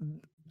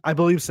 I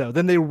believe so.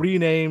 Then they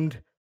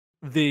renamed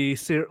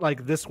this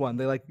one.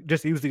 They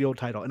just used the old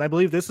title. And I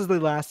believe this is the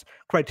last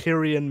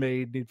Criterion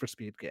made Need for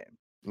Speed game.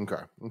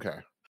 Okay.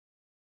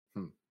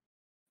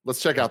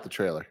 Let's check out the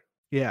trailer.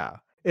 Yeah.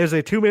 It is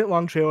a 2-minute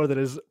long trailer that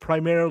is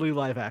primarily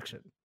live action.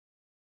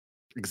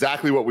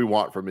 Exactly what we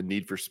want from a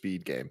Need for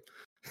Speed game.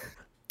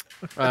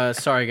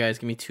 Sorry, guys.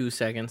 Give me 2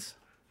 seconds.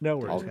 No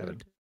worries, Kevin.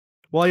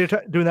 While you're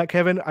doing that,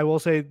 Kevin, I will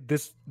say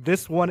this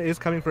one is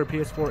coming for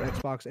PS4,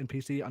 Xbox, and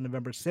PC on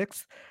November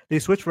 6th. The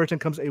Switch version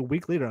comes a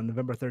week later on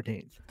November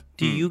 13th.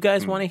 Do you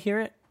guys want to hear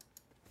it?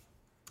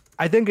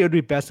 I think it would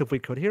be best if we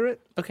could hear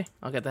it. Okay,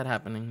 I'll get that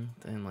happening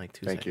in 2 seconds.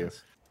 Thank you.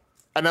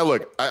 And now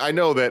look, I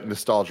know that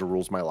nostalgia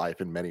rules my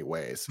life in many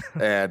ways,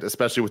 and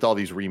especially with all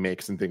these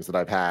remakes and things that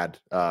I've had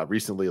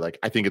recently,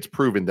 I think it's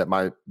proven that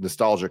my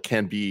nostalgia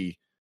can be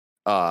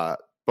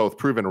both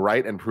proven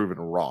right and proven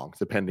wrong,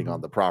 depending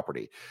on the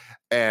property.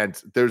 And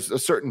there's a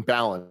certain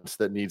balance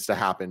that needs to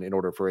happen in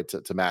order for it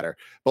to matter.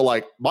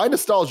 But my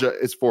nostalgia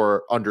is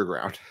for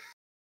Underground.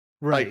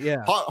 Right,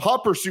 yeah.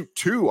 Hot Pursuit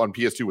 2 on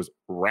PS2 was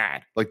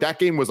rad. That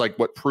game was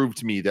what proved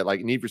to me that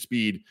Need for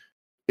Speed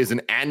is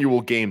an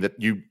annual game that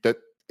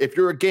if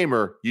you're a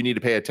gamer, you need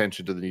to pay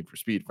attention to the Need for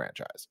Speed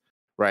franchise,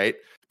 right?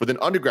 But then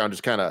Underground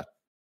just kind of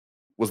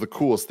was the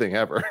coolest thing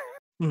ever.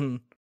 Mm-hmm.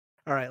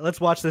 All right,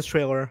 let's watch this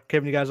trailer.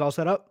 Kevin, you guys all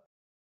set up?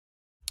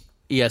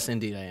 Yes,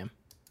 indeed, I am.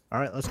 All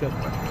right, let's go.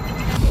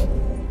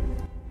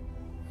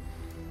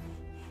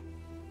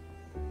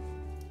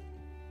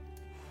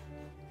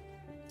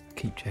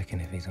 Keep checking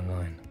if he's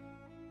online.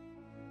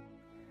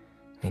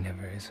 He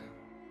never is.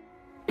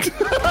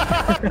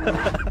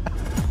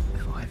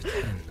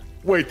 510.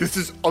 Wait, this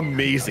is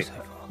amazing.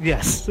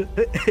 Yes,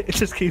 it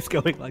just keeps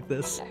going like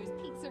this.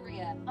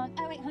 Pizzeria on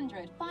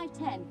 0800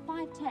 510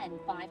 510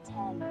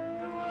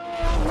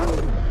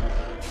 510.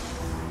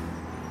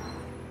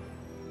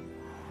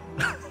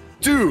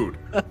 Dude!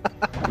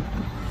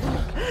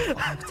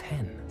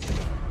 510.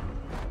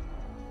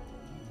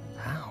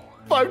 How?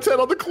 510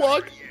 on the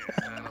clock. Yeah,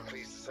 and I'm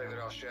pleased to say that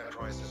our share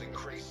price has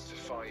increased to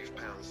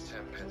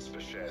 £5.10 per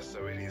share,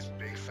 so it is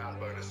big fat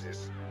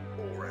bonuses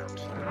all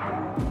round.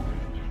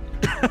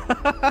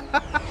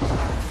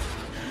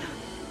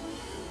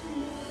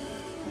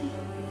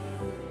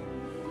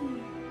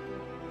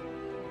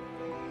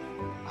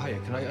 Hiya,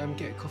 can I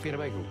get a coffee and a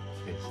bagel?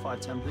 Yes.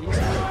 510, please.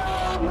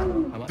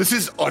 This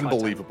is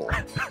unbelievable.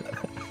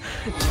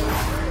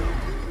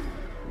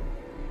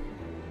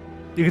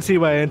 You can see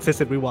why I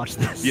insisted we watch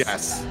this.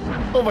 Yes.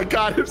 Oh my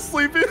God, I'm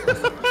sleeping.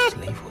 Just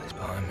leave all this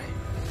behind me.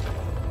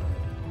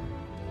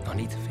 I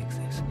need to fix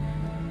this.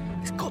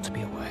 There's got to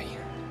be a way.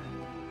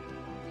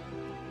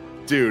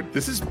 Dude,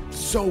 this is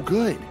so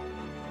good.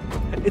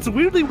 It's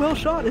weirdly well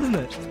shot, isn't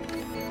it?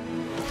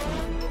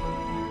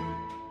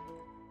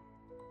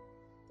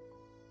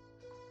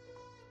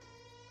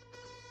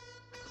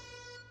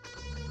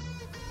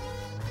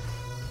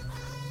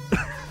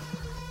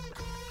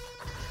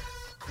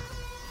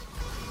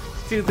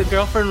 Dude, the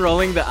girlfriend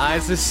rolling the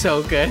eyes is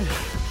so good.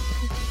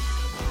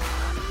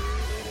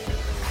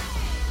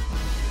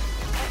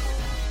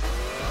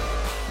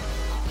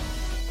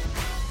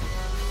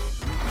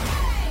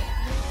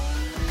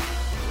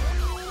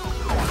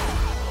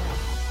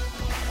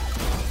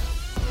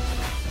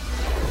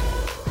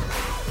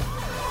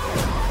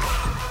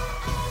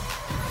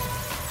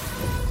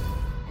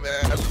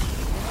 Man.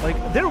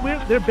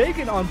 They're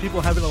banking on people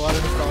having a lot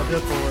of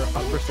nostalgia for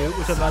Hot Pursuit,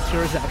 which I'm not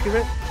sure is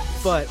accurate,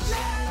 but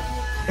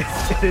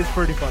it is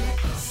pretty funny.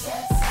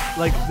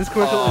 Like, this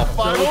commercial is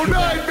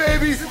 509,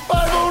 baby!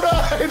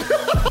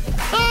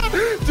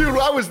 509! Dude,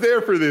 I was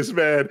there for this,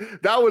 man.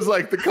 That was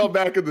like the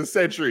comeback of the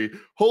century.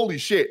 Holy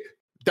shit.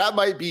 That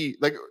might be,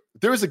 like,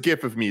 there was a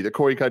gif of me that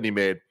Corey Cudney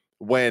made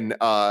when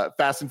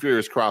Fast and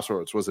Furious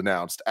Crossroads was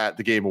announced at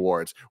the Game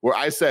Awards, where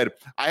I said,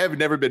 I have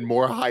never been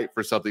more hyped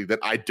for something that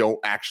I don't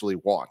actually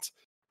want.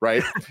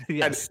 Right?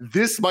 Yes. And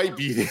this might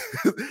be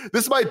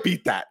this might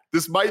beat that.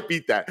 This might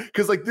beat that.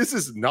 Because like this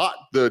is not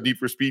the Need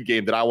for Speed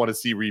game that I want to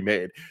see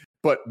remade.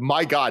 But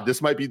my God,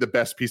 this might be the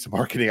best piece of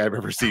marketing I've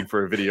ever seen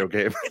for a video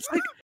game.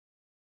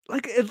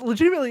 It's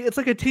legitimately, it's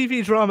like a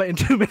TV drama in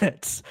 2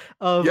 minutes.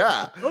 Oh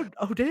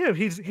damn,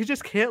 he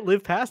just can't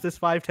live past this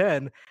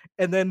 510,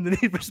 and then the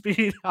Need for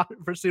Speed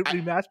Pursuit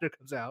Remaster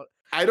comes out.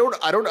 I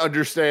don't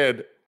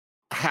understand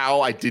how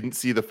I didn't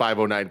see the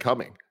 509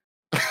 coming.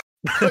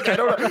 Like, I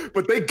don't know,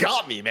 but they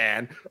got me,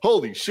 man.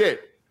 Holy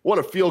shit. What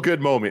a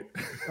feel-good moment.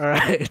 All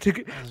right,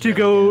 to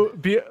go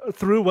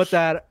through what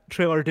that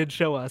trailer did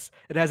show us,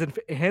 it has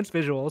enhanced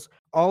visuals,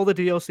 all the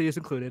DLC is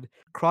included,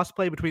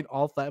 crossplay between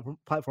all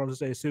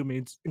platforms, I assume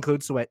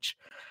includes Switch,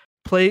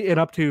 play in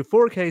up to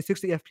 4K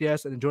 60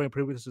 FPS and enjoy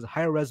improvements to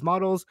higher res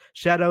models,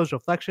 shadows,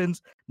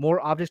 reflections,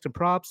 more objects and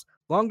props,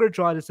 longer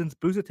draw distance,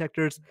 boost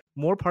detectors,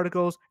 more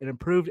particles, and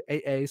improved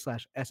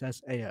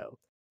AA/SSAO.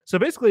 So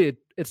basically,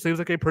 it seems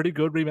like a pretty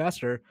good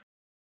remaster.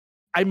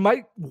 I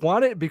might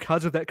want it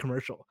because of that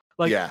commercial.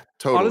 Like, yeah,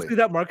 totally. Honestly,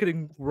 that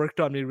marketing worked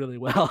on me really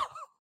well.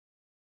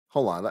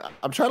 Hold on.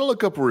 I'm trying to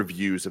look up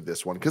reviews of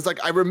this one because,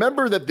 like, I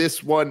remember that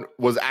this one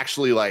was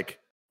actually, like,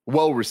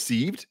 well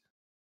received.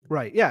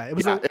 Right. Yeah. It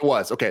was. It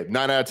was. Okay.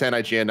 9 out of 10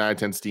 IGN, 9 out of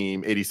 10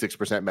 Steam,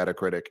 86%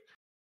 Metacritic.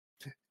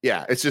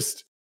 Yeah.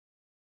 It's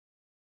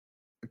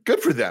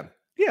good for them.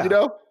 Yeah. You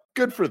know,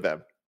 good for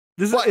them.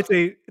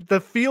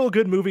 The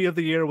feel-good movie of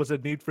the year was a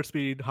Need for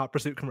Speed Hot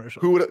Pursuit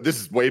commercial. This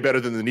is way better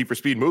than the Need for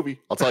Speed movie.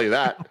 I'll tell you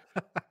that.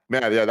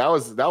 Man, yeah, that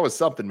was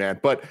something, man.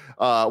 But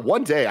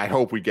one day I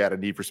hope we get a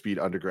Need for Speed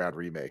Underground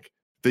remake.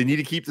 They need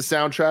to keep the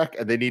soundtrack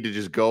and they need to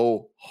just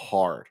go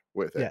hard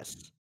with it.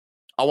 Yes.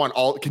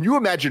 Can you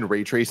imagine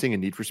ray tracing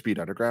in Need for Speed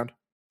Underground?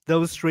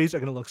 Those streets are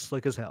going to look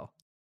slick as hell.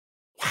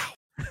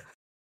 Wow.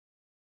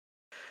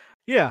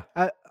 Yeah.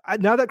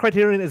 Now that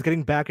Criterion is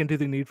getting back into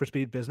the Need for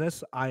Speed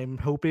business, I'm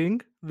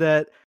hoping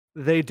that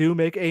they do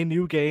make a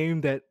new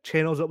game that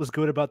channels what was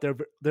good about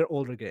their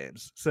older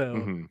games.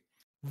 So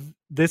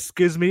this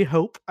gives me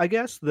hope, I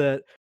guess,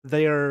 that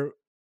they are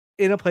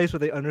in a place where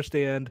they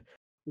understand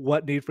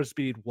what Need for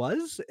Speed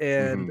was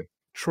and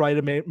try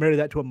to marry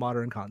that to a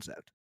modern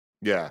concept.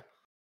 Yeah.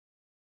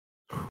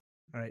 All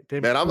right,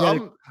 David,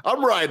 man,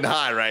 I'm riding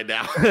high right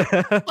now.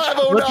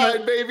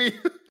 509, baby.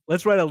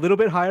 Let's ride a little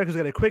bit higher because we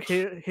got a quick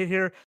hit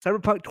here.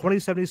 Cyberpunk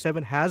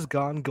 2077 has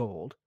gone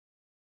gold.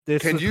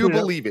 Can you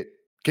believe it?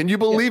 Can you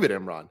believe it,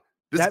 Imran?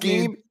 This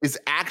game is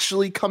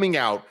actually coming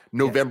out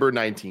November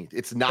 19th.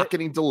 It's not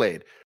getting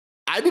delayed.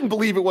 I didn't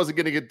believe it wasn't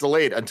going to get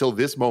delayed until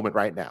this moment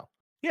right now.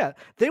 Yeah,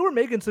 they were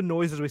making some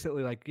noises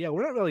recently like, yeah,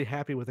 we're not really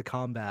happy with the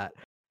combat.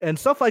 And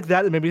stuff like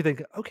that made me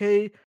think,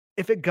 okay,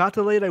 if it got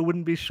delayed, I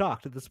wouldn't be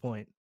shocked at this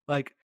point.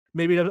 Like,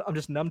 maybe I'm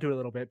just numb to it a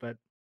little bit, but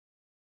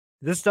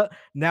this stuff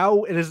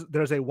now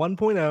there's a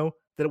 1.0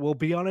 that will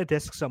be on a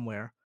disc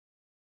somewhere.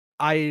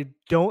 I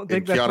don't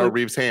think that's Keanu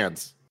Reeves'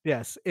 hands.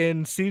 Yes,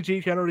 in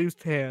CG Keanu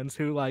Reeves' hands,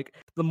 who, like,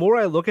 the more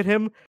I look at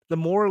him, the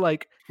more,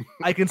 like,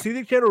 I can see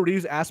the Keanu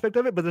Reeves aspect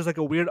of it, but there's, like,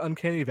 a weird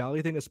uncanny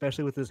valley thing,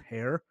 especially with his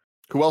hair.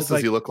 Who else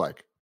does he look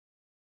like?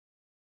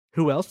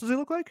 Who else does he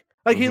look like?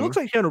 Like, he looks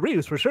like Keanu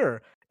Reeves, for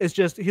sure. It's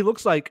just, he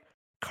looks like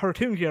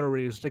cartoon Keanu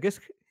Reeves. I guess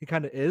he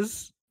kind of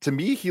is. To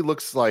me, he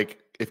looks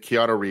like if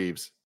Keanu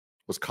Reeves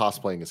was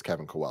cosplaying as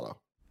Kevin Coelho.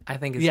 I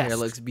think his hair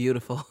looks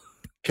beautiful.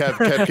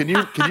 Kev,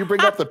 can you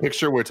bring up the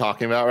picture we're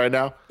talking about right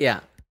now?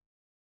 Yeah.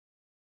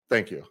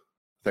 Thank you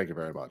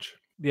very much.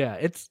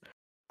 Yeah,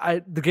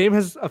 the game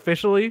has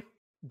officially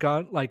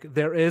gone, like,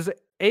 there is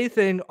a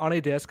thing on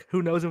a disc.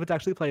 Who knows if it's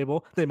actually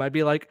playable? They might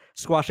be like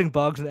squashing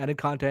bugs and adding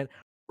content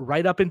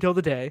right up until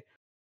the day,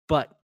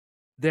 but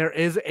there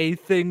is a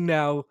thing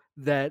now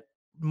that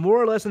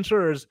more or less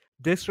ensures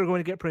discs are going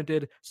to get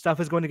printed, stuff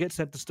is going to get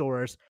sent to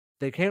stores.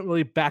 They can't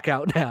really back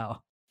out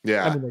now.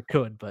 Yeah. I mean, they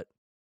could, but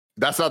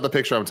that's not the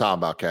picture I'm talking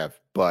about, Kev.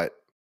 But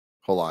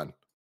hold on.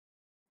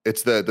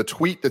 It's the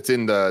tweet that's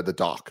in the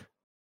doc.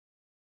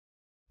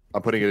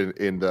 I'm putting it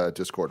in the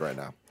Discord right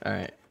now. All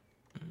right.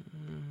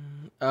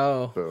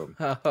 Oh. Boom.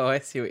 Oh, I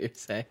see what you're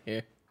saying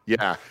here.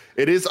 Yeah.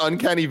 It is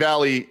Uncanny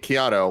Valley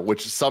Keanu,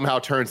 which somehow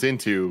turns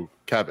into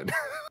Kevin.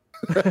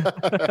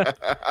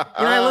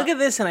 I look at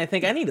this and I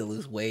think I need to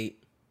lose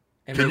weight.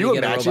 And Can maybe you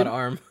get imagine? a robot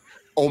arm.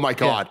 Oh my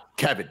God.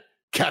 Yeah.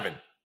 Kevin.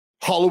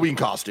 Halloween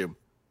costume.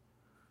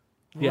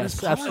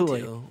 yes,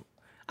 absolutely.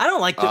 I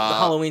don't like that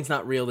Halloween's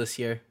not real this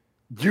year.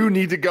 You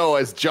need to go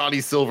as Johnny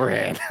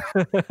Silverhand.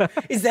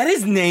 Is that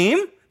his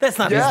name? That's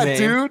not his name.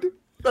 Yeah, dude.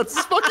 That's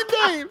his fucking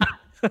name.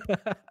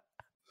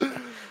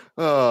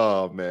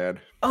 Oh, man.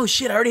 Oh,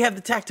 shit. I already have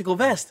the tactical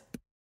vest.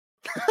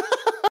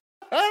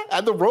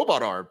 And the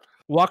robot arm.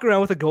 Walk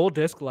around with a gold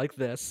disc like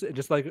this, and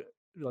just like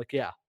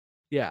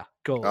yeah,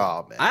 gold.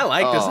 Oh, man. I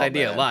like this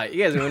idea a lot.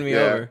 You guys are winning me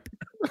over.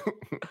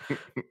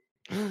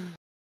 All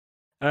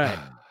right.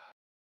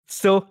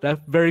 Still,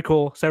 that's very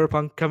cool.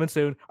 Cyberpunk coming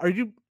soon. Are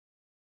you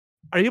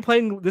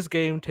playing this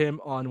game,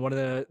 Tim, on one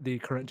of the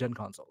current gen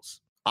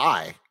consoles?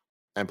 I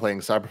am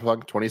playing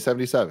Cyberpunk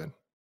 2077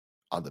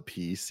 on the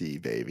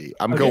PC, baby.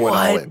 I'm going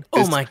all in.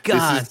 Oh my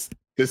God.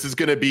 This is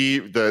going to be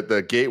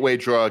the gateway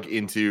drug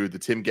into the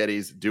Tim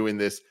Gettys doing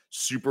this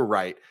super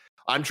right.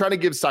 I'm trying to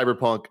give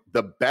Cyberpunk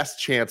the best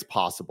chance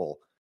possible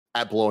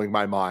at blowing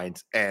my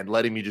mind and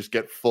letting me just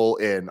get full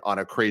in on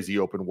a crazy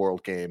open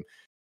world game.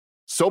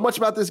 So much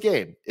about this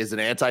game is an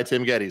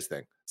anti-Tim Gettys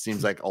thing.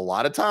 Seems like a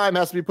lot of time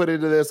has to be put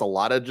into this, a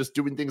lot of just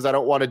doing things I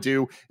don't want to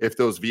do if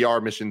those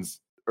VR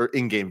missions or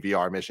in-game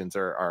VR missions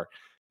are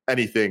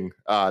anything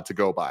to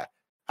go by.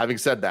 Having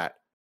said that,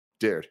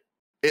 dude,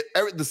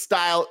 the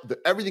style,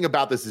 everything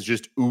about this is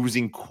just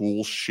oozing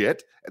cool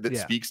shit that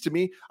speaks to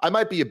me. I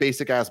might be a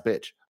basic-ass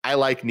bitch. I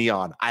like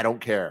neon. I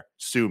don't care.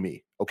 Sue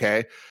me,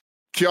 okay?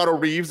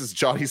 Keanu Reeves is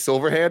Johnny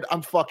Silverhand.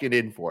 I'm fucking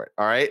in for it,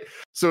 all right?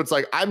 So it's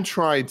like, I'm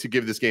trying to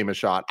give this game a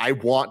shot. I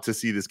want to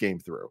see this game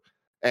through.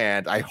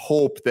 And I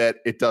hope that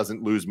it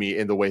doesn't lose me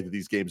in the way that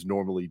these games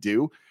normally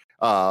do.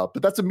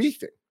 But that's a me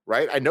thing,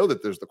 right? I know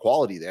that there's the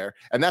quality there.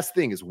 And that's the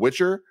thing is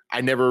Witcher,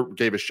 I never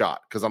gave a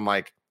shot because I'm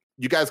like,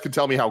 you guys can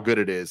tell me how good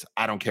it is.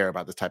 I don't care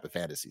about this type of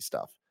fantasy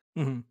stuff.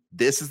 Mm-hmm.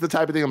 This is the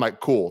type of thing I'm like,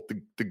 cool.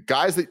 The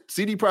guys that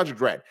CD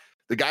Projekt Red,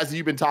 the guys that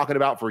you've been talking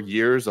about for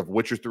years of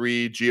Witcher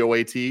 3,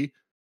 GOAT,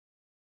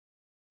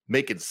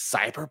 making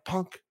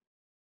Cyberpunk.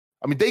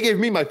 I mean, they gave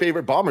me my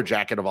favorite bomber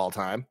jacket of all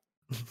time.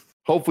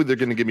 Hopefully, they're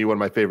going to give me one of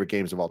my favorite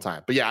games of all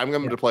time. But yeah, I'm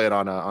going to play it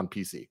on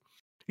PC.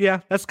 Yeah,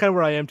 that's kind of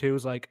where I am too.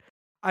 Is like,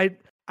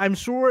 I'm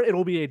sure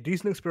it'll be a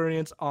decent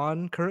experience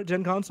on current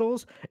gen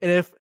consoles. And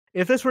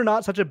if this were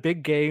not such a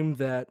big game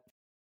that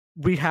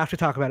we have to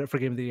talk about it for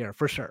Game of the Year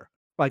for sure,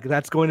 like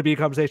that's going to be a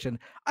conversation,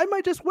 I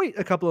might just wait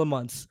a couple of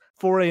months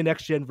for a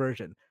next gen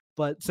version.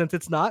 But since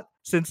it's not,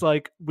 since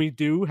like we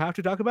do have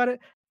to talk about it,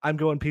 I'm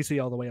going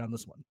PC all the way on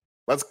this one.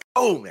 Let's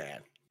go,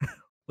 man.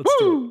 Let's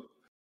do it.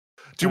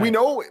 Do we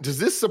know, does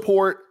this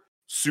support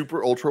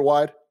super ultra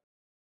wide?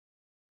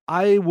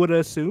 I would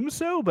assume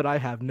so, but I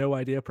have no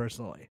idea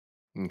personally.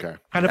 Okay.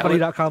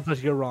 Kindafunny.com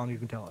 / you're wrong, you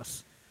can tell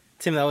us.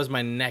 Tim, that was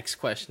my next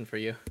question for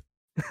you.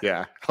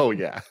 Yeah. Oh,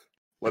 yeah.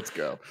 Let's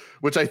go.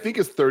 Which I think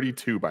is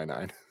 32 by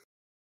 9.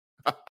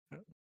 All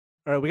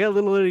right, we got a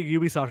little bit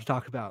of Ubisoft to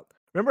talk about.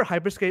 Remember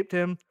Hyperscape,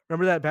 Tim?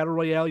 Remember that Battle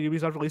Royale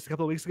Ubisoft released a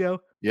couple of weeks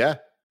ago? Yeah.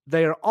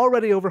 They are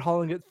already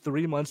overhauling it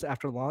 3 months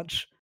after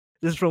launch.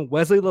 This is from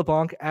Wesley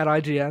LeBlanc at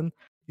IGN.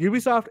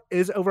 Ubisoft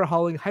is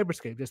overhauling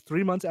Hyperscape just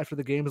 3 months after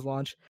the game's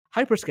launch.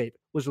 Hyperscape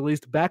was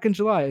released back in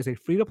July as a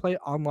free-to-play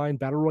online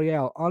battle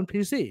royale on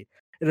PC.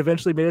 It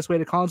eventually made its way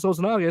to consoles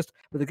in August,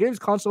 but the game's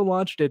console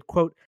launch did,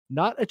 quote,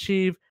 not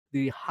achieve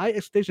the high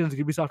expectations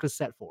Ubisoft has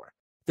set for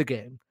the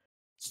game.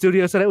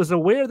 Studio said it was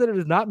aware that it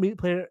did not meet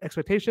player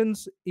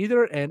expectations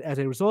either, and as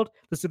a result,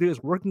 the studio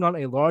is working on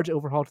a large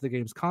overhaul to the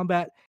game's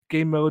combat,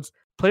 game modes,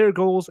 player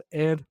goals,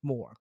 and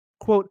more.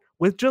 Quote,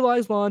 with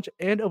July's launch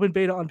and open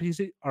beta on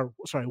PC,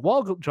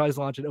 while July's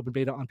launch and open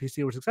beta on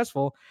PC were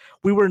successful,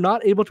 we were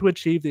not able to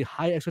achieve the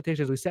high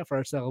expectations we set for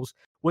ourselves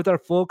with our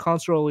full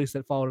console release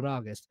that followed in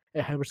August.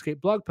 A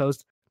Hyperscape blog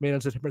post made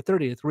on September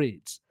 30th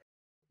reads,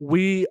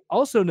 we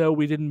also know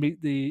we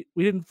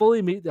didn't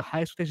fully meet the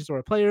high expectations of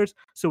our players,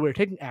 so we're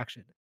taking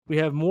action. We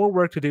have more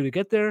work to do to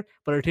get there,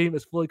 but our team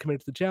is fully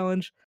committed to the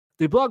challenge.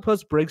 The blog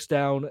post breaks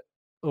down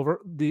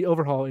over the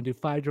overhaul into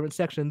 5 different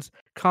sections: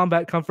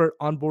 combat, comfort,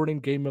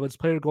 onboarding, game modes,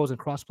 player goals, and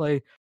crossplay.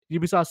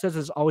 Ubisoft says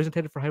it's always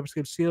intended for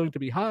Hyperscape's ceiling to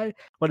be high,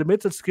 but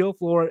admits its skill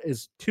floor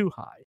is too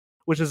high,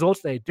 which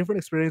results in a different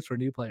experience for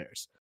new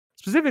players.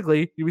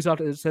 Specifically,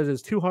 Ubisoft says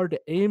it's too hard to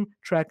aim,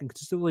 track, and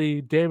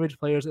consistently damage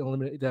players and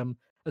eliminate them,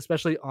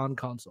 especially on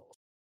consoles.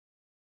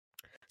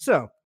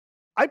 So,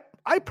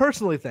 I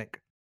personally think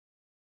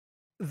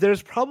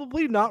there's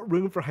probably not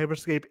room for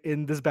Hyperscape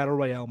in this battle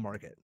royale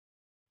market.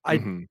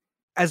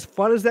 as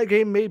fun as that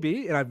game may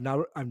be, and I've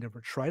never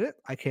tried it,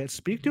 I can't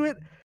speak to it.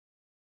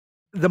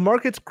 The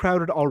market's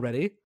crowded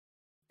already,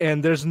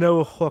 and there's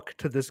no hook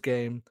to this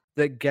game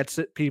that gets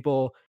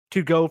people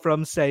to go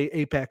from, say,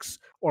 Apex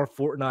or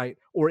Fortnite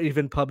or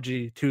even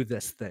PUBG to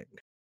this thing.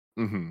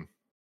 Mm-hmm.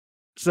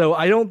 So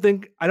I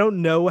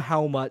don't know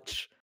how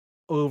much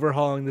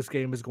overhauling this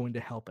game is going to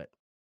help it.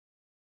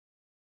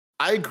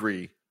 I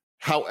agree.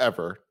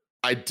 However,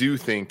 I do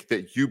think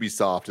that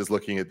Ubisoft is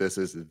looking at this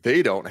as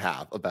they don't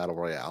have a battle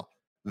royale.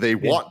 They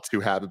want to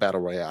have a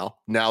battle royale.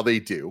 Now they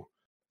do.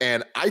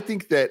 And I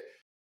think that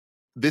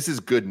this is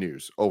good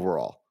news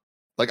overall.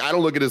 Like, I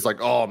don't look at it as like,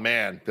 oh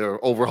man,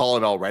 they're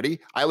overhauling already.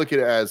 I look at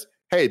it as,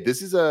 hey,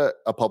 this is a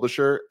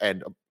publisher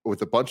and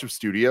with a bunch of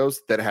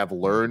studios that have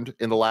learned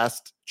in the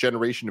last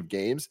generation of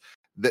games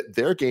that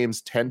their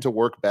games tend to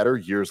work better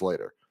years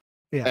later.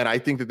 Yeah. And I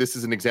think that this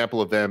is an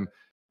example of them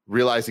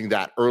realizing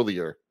that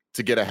earlier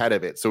to get ahead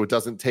of it. So it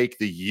doesn't take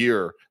the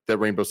year that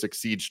Rainbow Six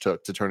Siege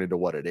took to turn into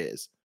what it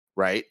is.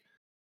 Right.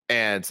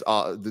 And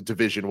the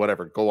Division,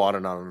 whatever, go on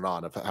and on and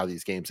on of how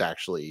these games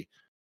actually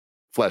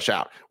flesh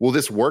out. Will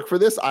this work for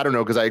this? I don't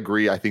know, because I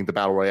agree. I think the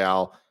Battle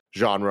Royale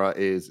genre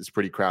is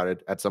pretty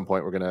crowded. At some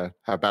point, we're going to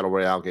have Battle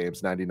Royale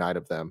games, 99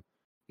 of them,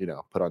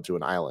 put onto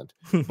an island.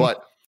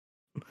 But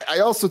I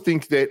also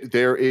think that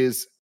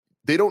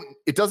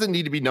it doesn't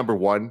need to be number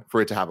one for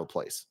it to have a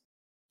place.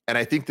 And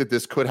I think that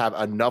this could have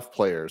enough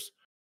players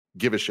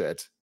give a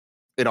shit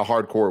in a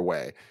hardcore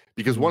way.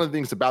 Because one of the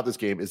things about this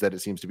game is that it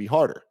seems to be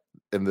harder.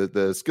 And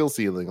the skill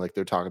ceiling, like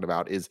they're talking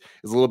about, is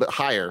a little bit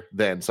higher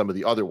than some of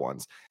the other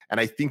ones. And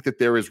I think that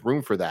there is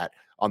room for that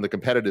on the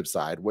competitive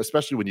side,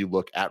 especially when you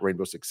look at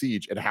Rainbow Six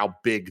Siege and how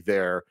big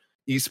their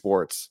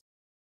esports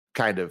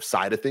kind of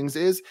side of things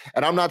is.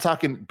 And I'm not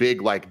talking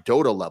big like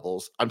Dota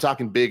levels. I'm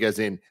talking big as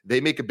in they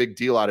make a big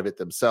deal out of it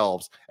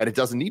themselves. And it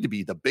doesn't need to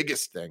be the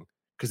biggest thing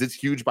because it's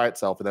huge by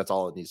itself and that's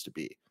all it needs to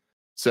be.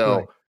 So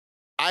right.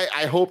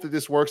 I hope that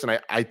this works. And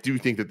I do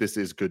think that this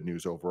is good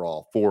news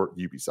overall for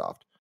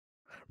Ubisoft.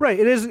 Right.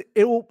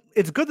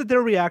 It's good that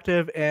they're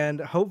reactive and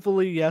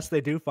hopefully, yes,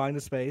 they do find a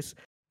space,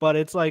 but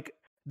it's like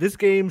this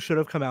game should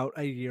have come out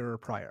a year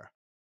prior.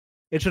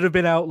 It should have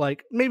been out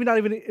like maybe not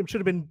even, it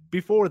should have been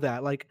before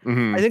that. Like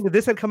I think if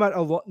this had come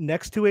out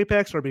next to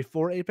Apex or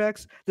before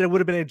Apex, then it would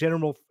have been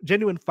a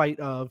genuine fight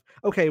of,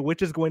 okay,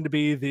 which is going to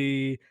be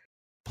the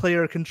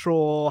player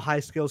control, high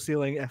skill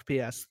ceiling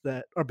FPS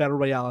or battle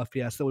royale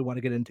FPS that we want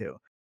to get into.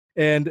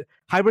 And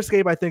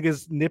Hyperscape, I think,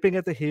 is nipping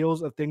at the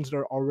heels of things that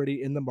are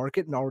already in the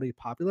market and already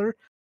popular.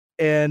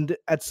 And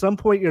at some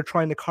point, you're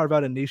trying to carve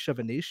out a niche of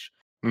a niche.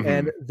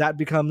 And that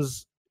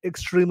becomes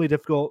extremely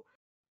difficult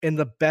in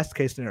the best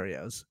case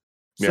scenarios.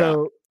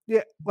 So,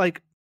 yeah,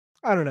 like,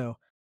 I don't know.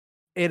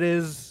 It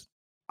is,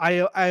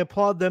 I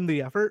applaud them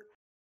the effort.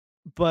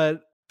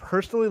 But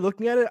personally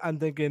looking at it, I'm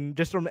thinking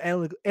just from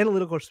an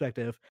analytical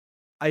perspective,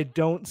 I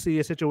don't see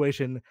a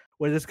situation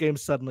where this game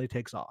suddenly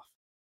takes off.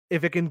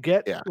 If it can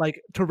get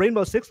like to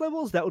Rainbow Six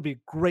levels, that would be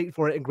great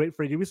for it and great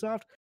for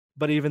Ubisoft.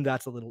 But even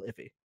that's a little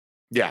iffy.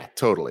 Yeah,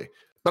 totally.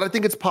 But I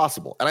think it's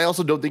possible. And I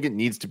also don't think it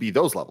needs to be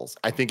those levels.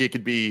 I think it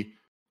could be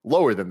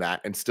lower than that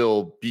and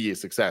still be a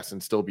success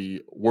and still be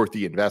worth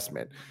the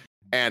investment.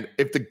 And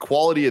if the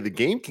quality of the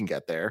game can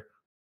get there,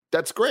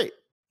 that's great.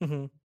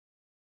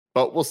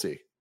 But we'll see.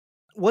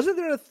 Wasn't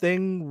there a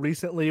thing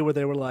recently where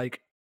they were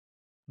like,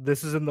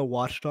 this is in the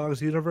Watch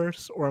Dogs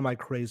universe, or am I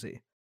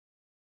crazy?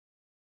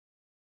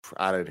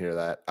 I didn't hear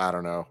that. I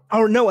don't know.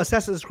 Oh, no,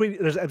 Assassin's Creed,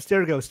 there's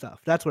Abstergo stuff.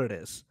 That's what it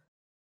is.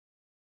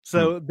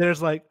 So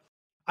there's like,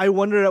 I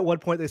wonder at what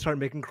point they start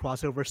making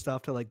crossover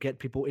stuff to like get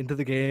people into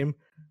the game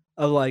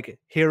of like,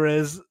 here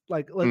is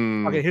like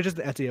okay, here's just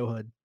an Ezio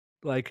hood.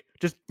 Like,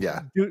 just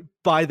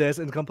buy this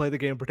and come play the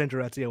game, pretend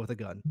you're Ezio with a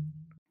gun.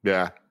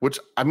 Yeah, which,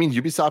 I mean,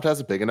 Ubisoft has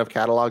a big enough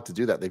catalog to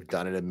do that. They've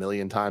done it a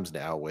million times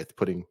now with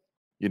putting,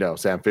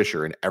 Sam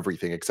Fisher in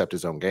everything except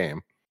his own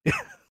game.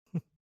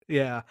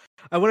 Yeah.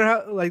 I wonder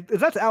how, like,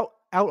 that's out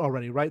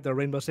already, right? The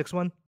Rainbow Six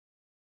one?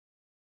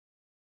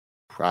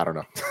 I don't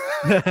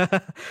know.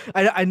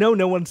 I know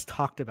no one's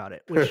talked about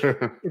it, which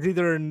is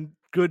either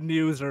good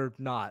news or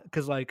not,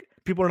 because, like,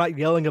 people are not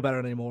yelling about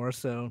it anymore,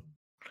 so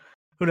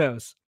who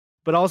knows?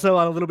 But also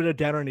on a little bit of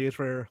downer news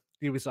for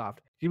Ubisoft.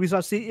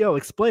 Ubisoft CEO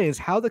explains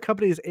how the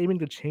company is aiming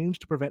to change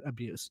to prevent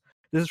abuse.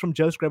 This is from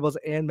Joe Screbbles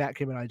and Matt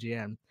Kim at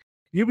IGN.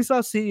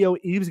 Ubisoft CEO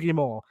Yves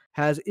Guillemot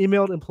has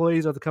emailed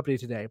employees of the company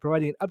today,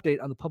 providing an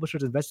update on the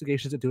publisher's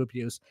investigations into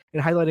abuse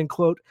and highlighting,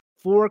 quote,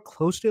 4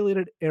 closely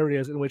related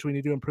areas in which we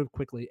need to improve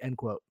quickly, end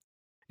quote.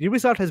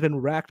 Ubisoft has been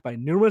racked by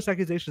numerous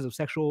accusations of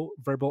sexual,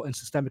 verbal, and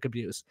systemic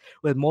abuse,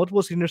 with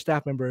multiple senior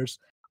staff members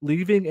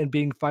leaving and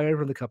being fired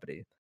from the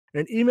company.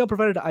 In an email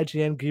provided to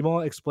IGN,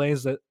 Guillemot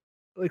explains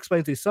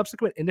the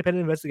subsequent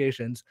independent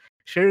investigations,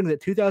 sharing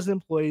that 2,000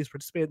 employees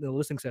participated in the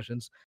listening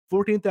sessions,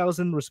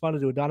 14,000 responded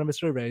to anonymous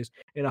surveys,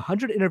 and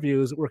 100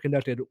 interviews were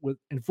conducted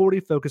and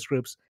 40 focus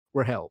groups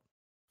were held.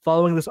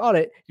 Following this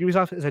audit,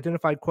 Ubisoft has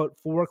identified, quote,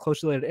 4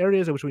 closely related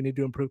areas in which we need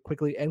to improve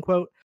quickly, end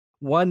quote.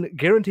 1,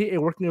 guarantee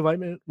a working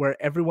environment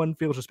where everyone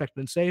feels respected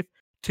and safe.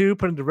 2,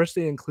 putting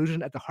diversity and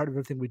inclusion at the heart of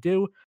everything we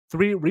do.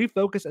 3,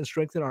 refocus and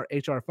strengthen our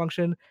HR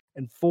function.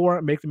 And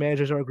 4, make the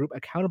managers of our group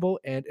accountable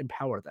and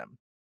empower them.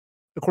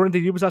 According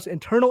to Ubisoft's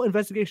internal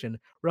investigation,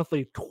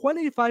 roughly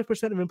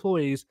 25% of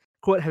employees,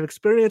 quote, have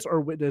experienced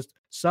or witnessed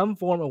some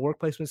form of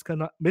workplace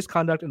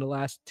misconduct in the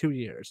last 2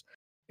 years,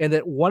 and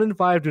that 1 in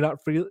 5 do not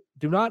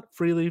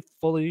feel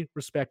fully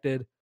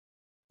respected.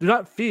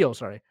 There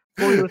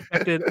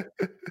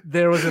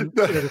was a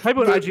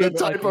typo in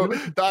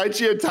IGN. The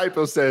IGN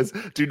typo says,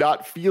 "Do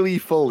not feely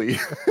fully."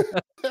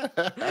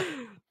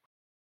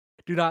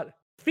 Do not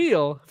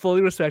feel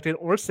fully respected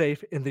or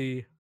safe in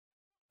the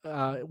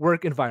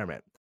work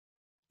environment.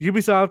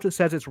 Ubisoft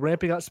says it's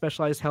ramping up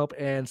specialized help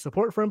and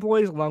support for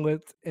employees, along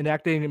with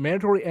enacting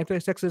mandatory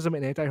anti-sexism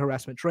and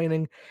anti-harassment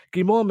training.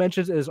 Guillemot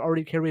mentions it has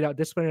already carried out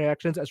disciplinary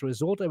actions as a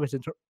result of its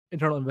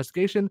internal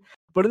investigation,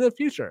 but in the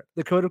future,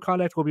 the code of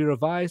conduct will be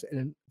revised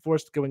and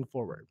enforced going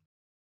forward.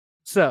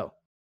 So,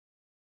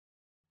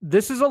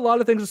 this is a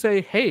lot of things to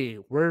say, hey,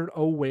 we're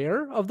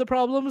aware of the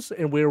problems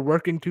and we're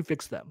working to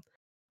fix them.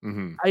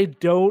 Mm-hmm. I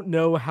don't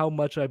know how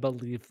much I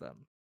believe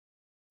them.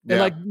 And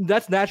like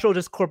that's natural,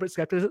 just corporate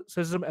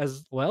skepticism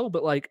as well.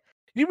 But like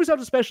Ubisoft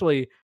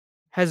especially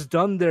has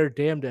done their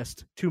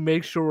damnedest to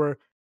make sure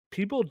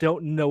people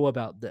don't know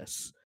about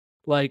this.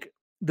 Like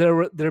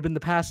there have been the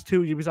past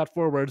 2 Ubisoft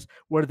forwards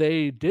where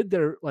they did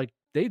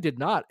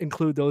not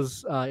include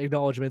those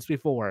acknowledgments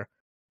before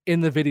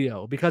in the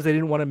video because they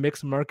didn't want to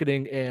mix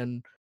marketing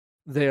and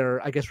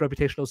their, I guess,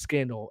 reputational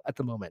scandal at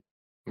the moment.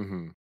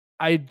 Mm-hmm.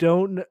 I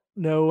don't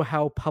know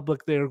how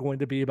public they're going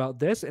to be about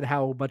this and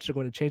how much they're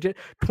going to change it.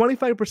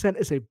 25%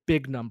 is a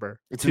big number.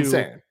 It's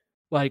insane.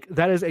 Like,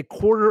 that is a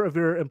quarter of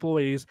your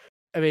employees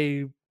of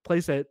a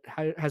place that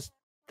has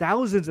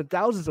thousands and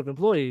thousands of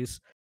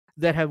employees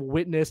that have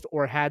witnessed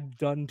or had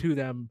done to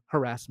them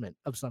harassment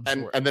of some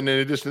sort. And then in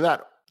addition to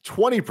that,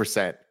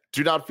 20%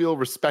 do not feel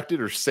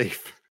respected or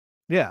safe.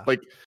 Yeah.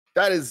 Like,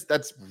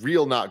 that's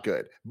real not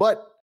good.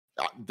 But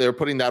they're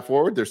putting that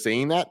forward. They're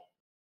saying that.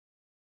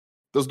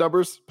 Those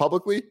numbers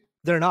publicly?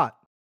 They're not.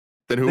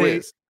 Then who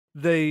is?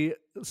 They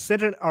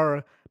sent it,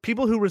 are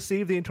people who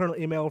received the internal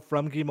email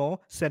from Guillemot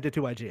sent it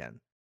to IGN.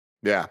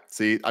 Yeah.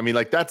 See, I mean,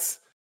 like that's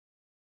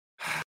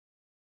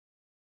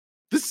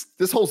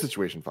this whole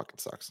situation fucking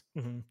sucks.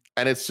 Mm-hmm.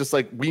 And it's just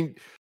like we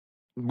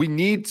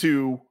need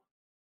to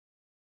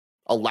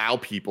allow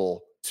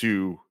people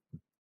to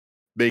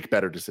make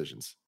better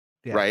decisions.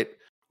 Yeah. Right?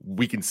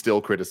 We can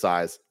still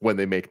criticize when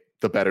they make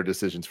the better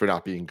decisions for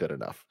not being good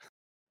enough.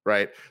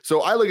 Right.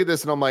 So I look at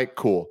this and I'm like,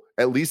 cool.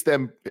 At least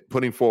them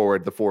putting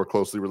forward the 4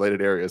 closely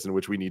related areas in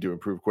which we need to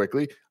improve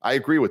quickly. I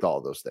agree with all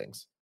of those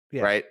things.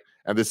 Yeah. Right.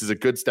 And this is a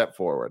good step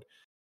forward.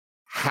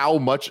 How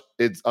much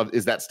is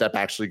that step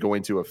actually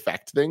going to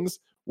affect things?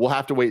 We'll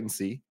have to wait and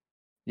see,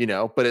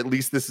 but at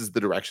least this is the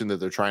direction that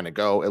they're trying to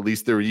go. At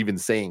least they're even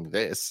saying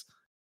this.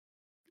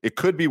 It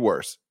could be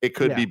worse. It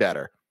could be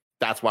better.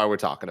 That's why we're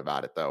talking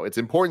about it, though. It's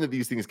important that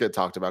these things get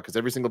talked about because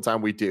every single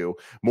time we do,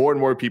 more and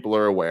more people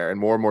are aware and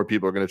more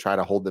people are going to try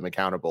to hold them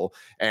accountable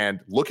and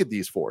look at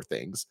these 4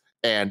 things.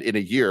 And in a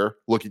year,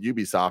 look at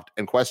Ubisoft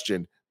and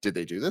question, did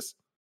they do this?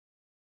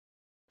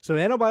 So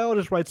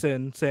Nanobiologist writes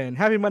in saying,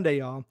 happy Monday,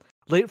 y'all.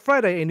 Late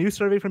Friday, a new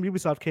survey from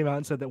Ubisoft came out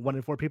and said that 1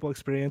 in 4 people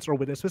experience or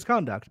witness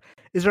misconduct.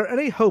 Is there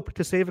any hope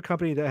to save a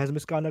company that has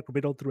misconduct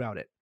riddled throughout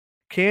it?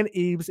 Can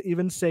Eves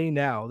even say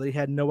now that he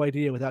had no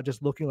idea without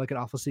just looking like an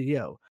awful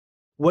CEO?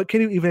 What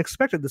can you even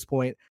expect at this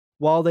point?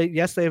 While they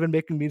have been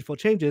making meaningful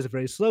changes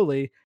very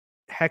slowly,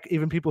 heck,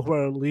 even people who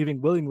are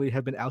leaving willingly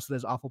have been ousted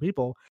as awful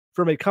people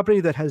from a company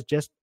that has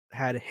just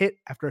had hit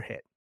after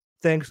hit.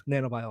 Thanks,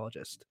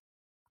 Nanobiologist.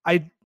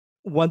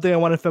 One thing I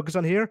want to focus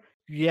on here,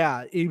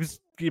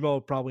 Eves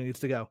Guillemot probably needs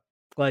to go.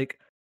 Like,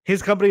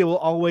 his company will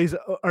always,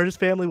 or his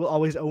family will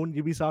always own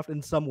Ubisoft in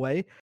some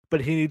way,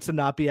 but he needs to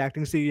not be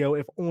acting CEO,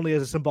 if only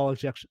as a symbolic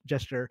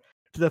gesture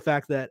to the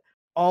fact that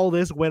all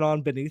this went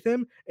on beneath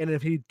him, and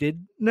if he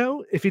did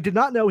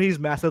not know, he's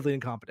massively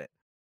incompetent.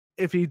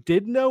 If he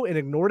did know and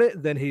ignored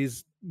it, then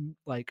he's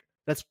like,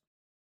 that's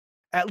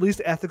at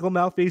least ethical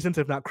malfeasance,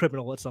 if not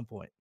criminal at some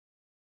point.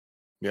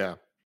 Yeah,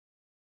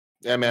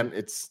 man,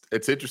 it's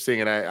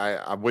interesting, and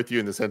I'm with you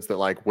in the sense that,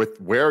 like,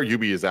 with where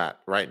Ubi is at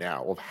right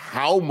now, of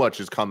how much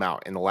has come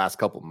out in the last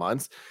couple of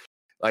months,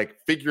 like,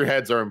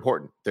 figureheads are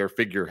important. They're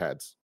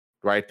figureheads.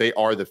 Right? They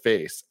are the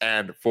face.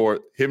 And for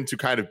him to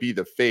kind of be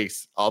the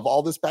face of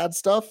all this bad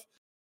stuff,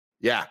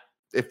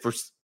 if for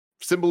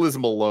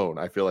symbolism alone,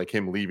 I feel like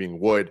him leaving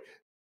would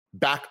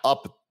back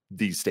up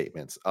these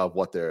statements of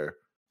what they're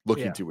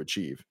looking to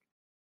achieve.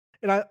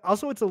 And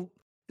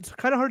it's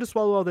kind of hard to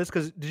swallow all this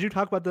because did you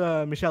talk about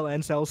the Michel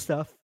Ancel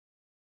stuff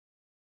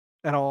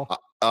at all?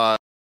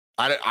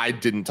 I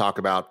didn't talk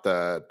about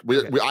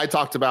I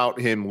talked about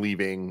him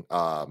leaving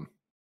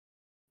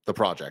the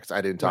project.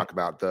 I didn't talk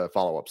about the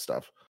follow-up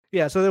stuff.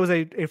 Yeah, so there was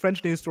a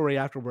French news story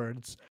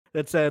afterwards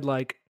that said,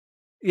 like,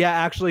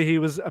 actually he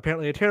was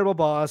apparently a terrible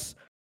boss,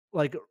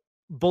 like,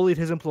 bullied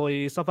his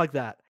employees, stuff like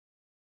that.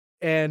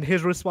 And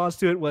his response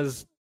to it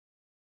was,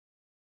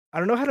 I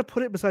don't know how to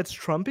put it besides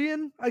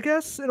Trumpian, I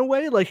guess, in a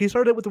way. Like, he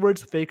started with the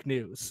words fake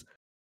news.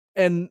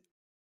 And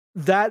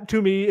that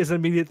to me is an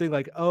immediate thing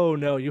like, oh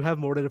no, you have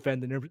more to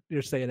defend than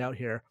you're saying out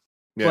here.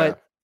 Yeah.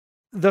 But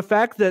the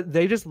fact that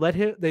they just let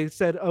him, they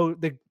said, oh,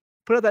 they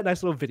put out that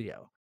nice little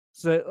video.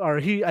 So, or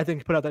he, I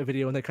think, put out that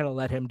video and they kind of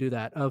let him do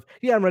that of,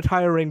 yeah, I'm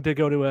retiring to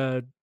go to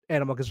a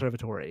animal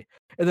conservatory.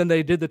 And then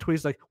they did the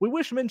tweets like, we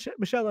wish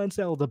Michelle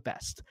Ancel the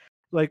best.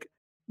 Like,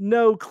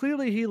 no,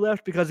 clearly he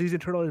left because these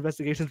internal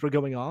investigations were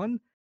going on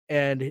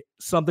and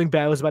something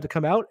bad was about to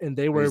come out and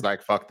they were. He's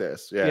like, fuck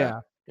this. Yeah.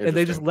 And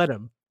they just let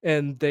him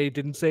and they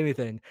didn't say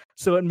anything.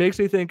 So it makes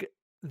me think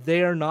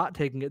they are not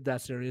taking it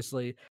that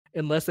seriously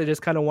unless they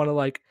just kind of want to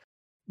like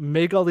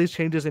make all these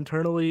changes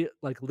internally,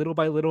 like little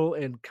by little,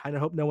 and kind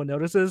of hope no one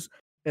notices.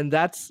 And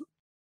that's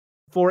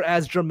for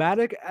as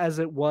dramatic as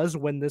it was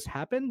when this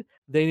happened,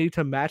 they need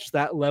to match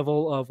that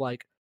level of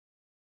like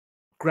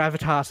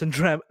gravitas and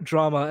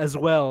drama as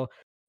well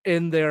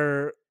in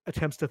their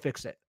attempts to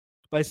fix it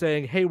by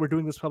saying, hey, we're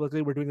doing this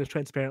publicly, we're doing this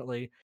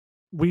transparently.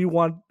 We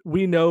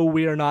know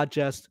we are not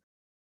just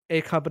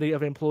a company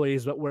of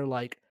employees, but we're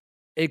like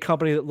a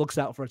company that looks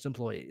out for its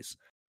employees.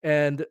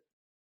 And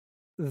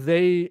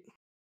they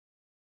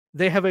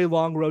have a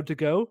long road to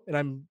go, and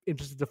I'm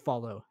interested to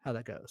follow how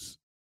that goes.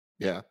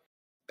 Yeah.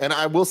 And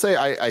I will say,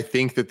 I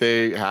think that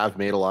they have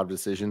made a lot of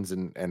decisions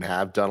and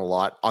have done a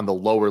lot on the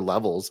lower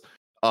levels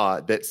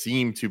that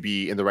seem to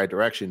be in the right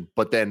direction.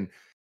 But then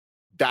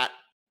that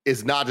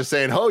is not just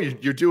saying, oh,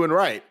 you're doing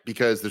right,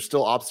 because there's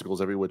still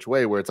obstacles every which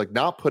way, where it's like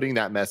not putting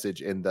that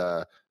message in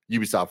the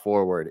Ubisoft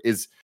forward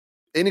is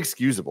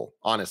inexcusable,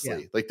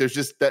 honestly. Like there's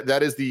just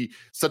that is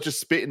such a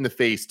spit in the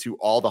face to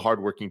all the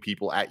hardworking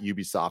people at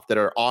Ubisoft that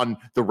are on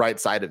the right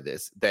side of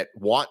this, that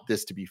want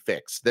this to be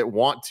fixed, that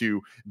want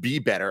to be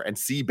better and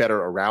see better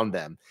around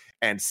them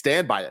and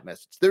stand by that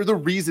message. They're the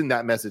reason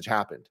that message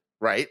happened,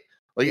 right?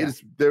 Like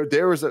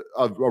there was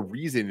a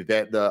reason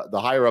that the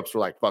higher ups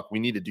were like, fuck, we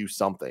need to do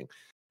something.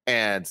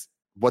 And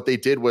what they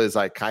did was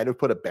like kind of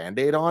put a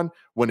band-aid on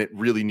when it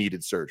really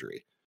needed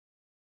surgery.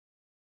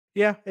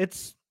 Yeah,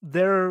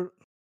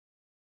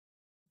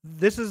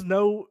 there's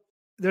no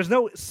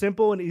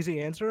simple and easy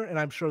answer, and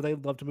I'm sure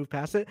they'd love to move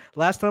past it.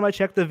 Last time I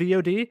checked the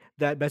VOD,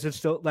 that message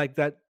still, like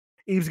that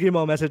Eve's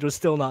Gizmo message was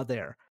still not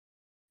there.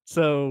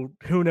 So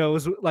who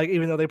knows? Like,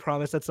 even though they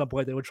promised at some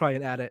point they would try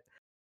and add it.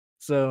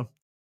 So,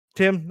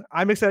 Tim,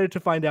 I'm excited to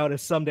find out if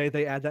someday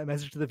they add that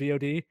message to the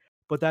VOD,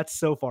 but that's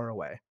so far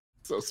away.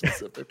 So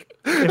specific.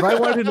 If I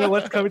wanted to know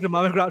what's coming to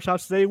Mom and Pop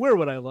shops today, where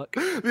would I look?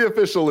 The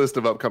official list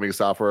of upcoming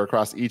software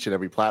across each and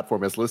every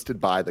platform is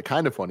listed by the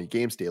Kind of Funny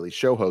Games Daily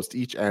show host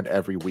each and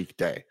every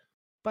weekday.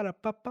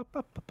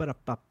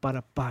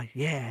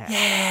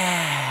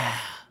 Yeah.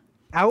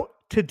 Out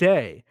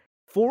today.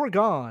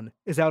 Foregone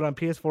is out on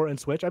PS4 and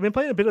Switch. I've been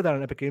playing a bit of that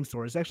on Epic Games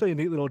Store. It's actually a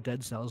neat little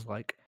Dead Cells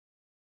like.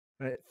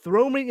 Right.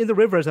 Throw Me in the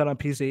River is out on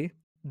PC.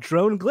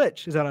 Drone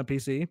Glitch is out on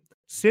PC.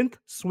 Synth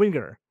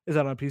Swinger is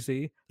out on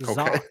PC.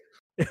 Okay.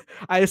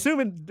 I assume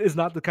it is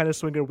not the kind of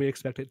swinger we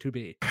expect it to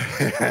be.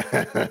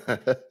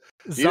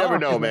 You never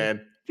know,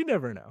 man. You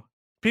never know.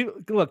 People,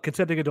 look,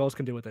 consenting adults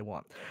can do what they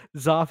want.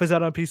 Zoff is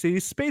out on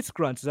PC. Space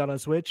Grunts is out on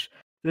Switch.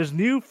 There's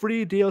new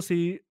free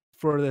DLC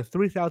for the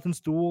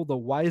 3000s Duel. The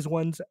Wise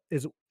Ones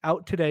is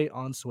out today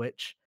on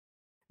Switch.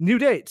 New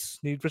dates.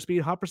 Need for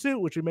Speed Hot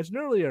Pursuit, which we mentioned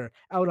earlier,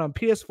 out on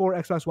PS4,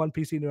 Xbox One,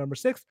 PC November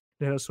 6th,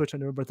 Nintendo Switch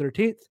on November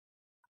 13th.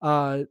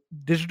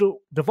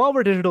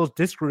 Devolver Digital's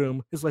Disc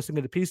Room is listing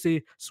into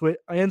PC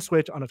and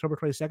Switch on October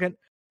 22nd.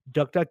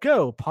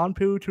 DuckDuckGo,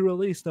 Ponpoo to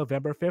release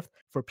November 5th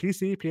for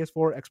PC,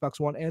 PS4, Xbox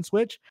One, and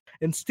Switch.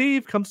 And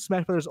Steve comes to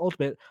Smash Bros.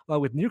 Ultimate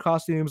along with new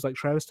costumes like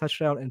Travis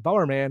Touchdown and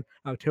Bomberman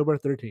October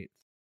 13th.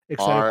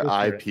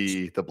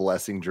 R.I.P. the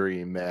Blessing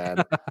Dream,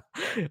 man.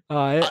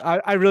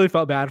 I really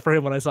felt bad for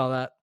him when I saw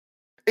that.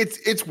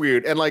 It's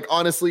weird. And like,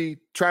 honestly,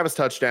 Travis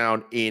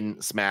Touchdown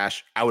in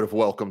Smash, I would have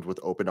welcomed with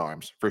open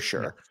arms for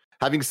sure. Yeah.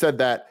 Having said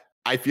that,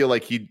 I feel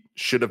like he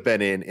should have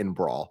been in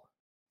Brawl.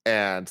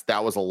 And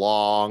that was a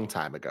long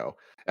time ago.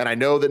 And I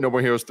know that No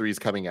More Heroes 3 is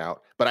coming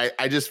out, but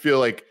I just feel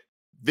like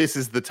this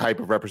is the type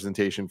of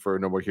representation for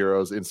No More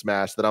Heroes in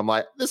Smash that I'm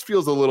like, this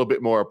feels a little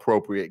bit more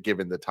appropriate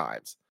given the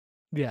times.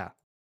 Yeah.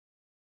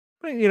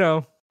 But, you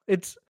know,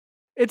 it's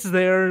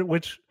there,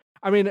 which,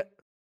 I mean,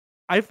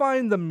 I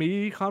find the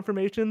me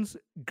confirmations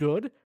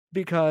good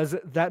because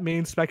that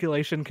means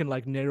speculation can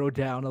like narrow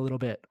down a little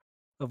bit.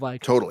 Of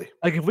like totally,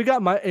 like if we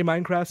got a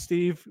Minecraft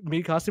Steve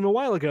me costume a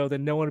while ago,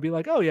 then no one would be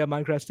like, "Oh yeah,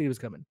 Minecraft Steve is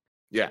coming."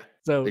 Yeah,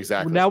 so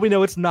exactly. Now we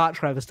know it's not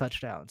Travis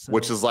Touchdown, so.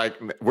 Which is like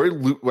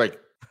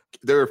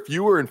there are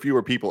fewer and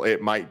fewer people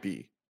it might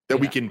be that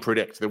we can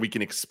predict, that we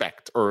can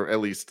expect, or at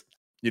least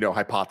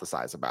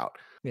hypothesize about.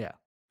 Yeah,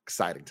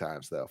 exciting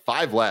times though.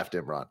 5 left,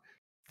 Imran.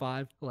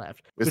 5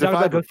 left. Is it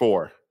 5 or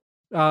 4?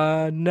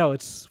 No,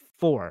 it's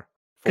 4.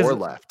 4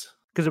 left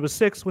because it was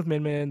 6 with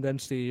Min, then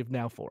Steve,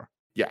 now 4.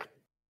 Yeah.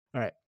 All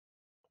right.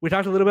 We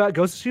talked a little about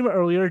Ghost of Tsushima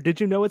earlier. Did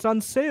you know it's on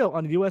sale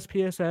on US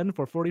PSN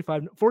for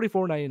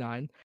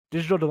 $44.99?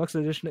 Digital Deluxe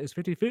Edition is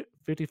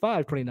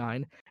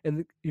 $55.29,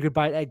 and you could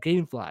buy it at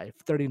GameFly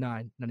for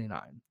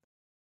 $39.99.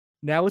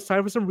 Now it's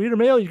time for some reader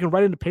mail. You can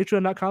write into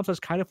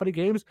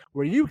patreon.com/kindoffunnygames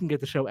where you can get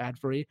the show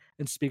ad-free.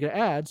 And speaking of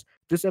ads,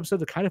 this episode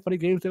of the Kind of Funny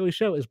Games Daily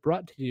Show is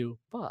brought to you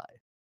by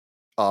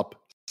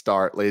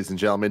Upstart, ladies and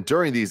gentlemen.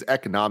 During these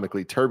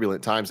economically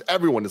turbulent times,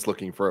 everyone is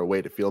looking for a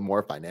way to feel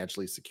more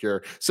financially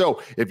secure.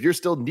 So if you're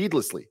still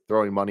needlessly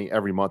throwing money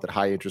every month at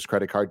high-interest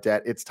credit card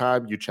debt, it's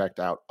time you checked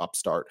out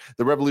Upstart,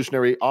 the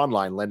revolutionary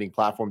online lending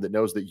platform that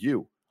knows that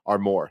you are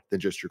more than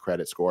just your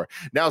credit score.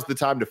 Now's the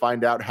time to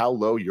find out how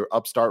low your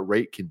Upstart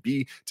rate can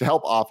be to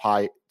help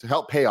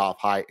pay off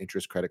high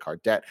interest credit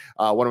card debt.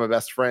 One of my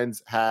best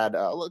friends had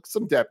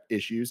some debt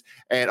issues,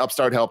 and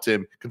Upstart helped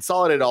him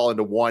consolidate it all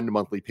into one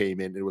monthly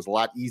payment. It was a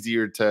lot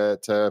easier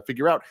to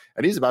figure out,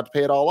 and he's about to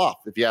pay it all off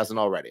if he hasn't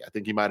already. I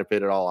think he might have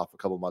paid it all off a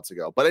couple months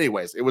ago. But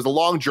anyways, it was a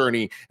long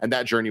journey, and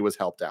that journey was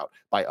helped out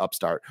by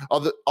Upstart.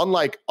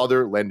 Unlike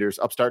other lenders,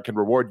 Upstart can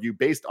reward you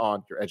based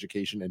on your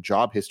education and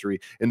job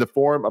history in the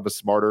form of a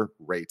smarter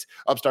rate.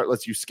 Upstart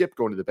lets you skip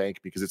going to the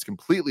bank because it's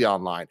completely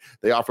online.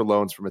 They offer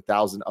loans from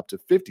 $1,000 up to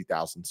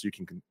 $50,000, so you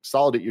can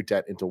consolidate your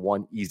debt into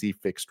one easy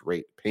fixed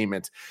rate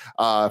payment.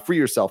 Free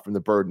yourself from the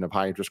burden of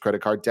high interest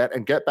credit card debt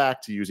and get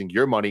back to using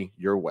your money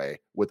your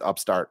way with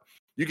Upstart.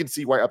 You can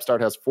see why Upstart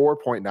has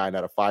 4.9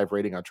 out of 5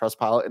 rating on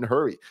Trustpilot, and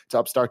hurry to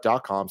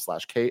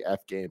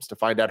upstart.com/KFgames to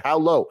find out how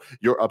low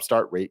your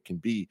Upstart rate can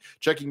be.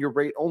 Checking your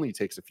rate only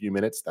takes a few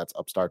minutes. That's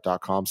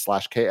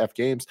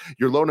upstart.com/KFgames.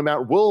 Your loan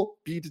amount will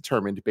be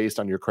determined based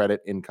on your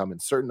credit, income, and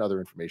certain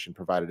other information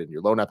provided in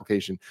your loan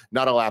application.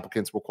 Not all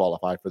applicants will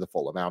qualify for the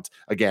full amount.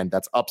 Again,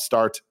 that's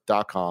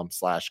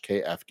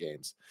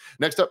upstart.com/KFgames.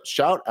 Next up,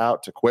 shout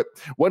out to Quip.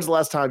 When's the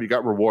last time you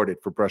got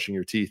rewarded for brushing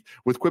your teeth?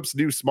 With Quip's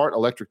new smart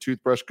electric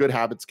toothbrush, good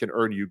habits can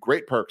earn you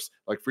great perks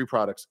like free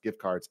products, gift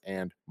cards,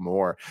 and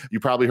more. You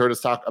probably heard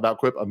us talk about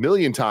Quip a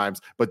million times,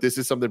 but this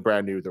is something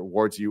brand new that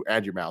rewards you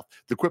and your mouth.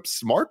 The Quip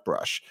Smart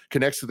Brush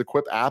connects to the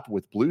Quip app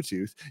with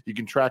Bluetooth. You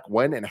can track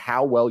when and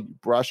how well you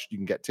brush. You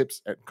can get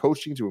tips and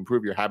coaching to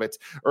improve your habits,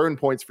 earn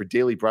points for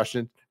daily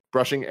brushing,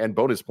 and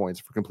bonus points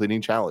for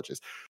completing challenges.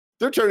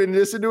 They're turning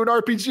this into an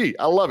RPG.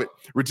 I love it.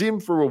 Redeem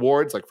for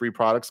rewards like free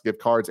products,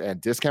 gift cards,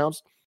 and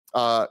discounts.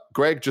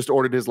 Greg just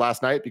ordered his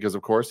last night because,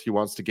 of course, he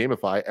wants to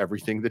gamify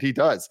everything that he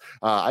does.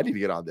 I need to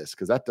get on this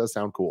because that does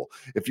sound cool.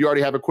 If you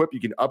already have a Quip, you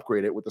can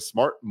upgrade it with a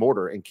smart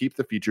motor and keep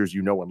the features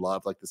you know and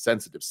love, like the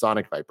sensitive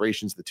sonic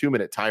vibrations, the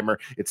 2-minute timer.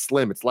 It's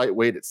slim, it's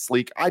lightweight, it's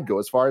sleek. I'd go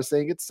as far as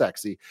saying it's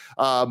sexy.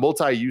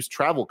 Multi-use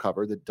travel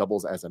cover that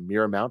doubles as a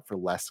mirror mount for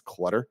less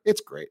clutter.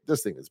 It's great.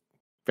 This thing is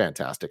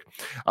fantastic.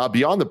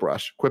 Beyond the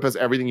brush, Quip has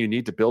everything you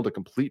need to build a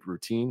complete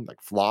routine,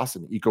 like floss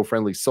and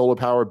eco-friendly solar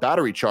power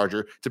battery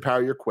charger to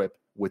power your Quip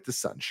with the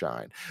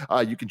sunshine.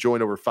 You can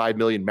join over 5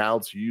 million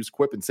mouths who use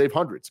Quip and save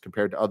hundreds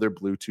compared to other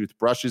Bluetooth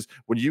brushes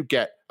when you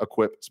get a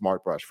Quip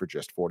Smart Brush for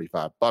just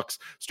 $45.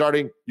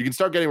 You can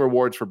start getting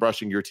rewards for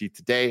brushing your teeth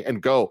today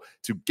and go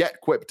to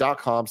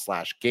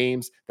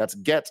getquip.com/games. That's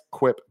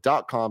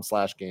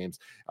getquip.com/games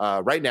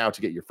right now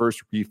to get your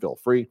first refill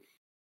free.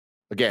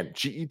 Again,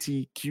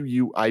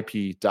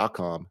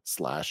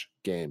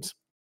 getquip.com/games.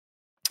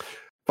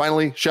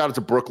 Finally, shout out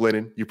to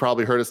Brooklinen. You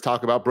probably heard us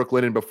talk about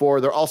Brooklinen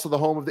before. They're also the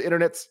home of the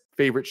internet's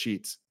favorite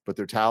sheets, but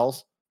their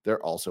towels,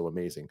 they're also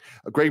amazing.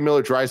 Greg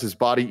Miller dries his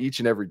body each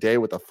and every day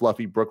with a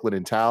fluffy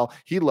Brooklinen towel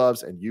he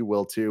loves, and you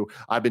will too.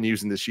 I've been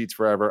using the sheets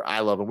forever.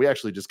 I love them. We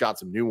actually just got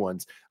some new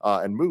ones,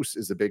 and Moose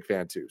is a big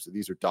fan too. So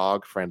these are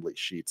dog-friendly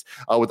sheets.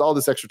 With all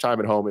this extra time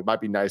at home, it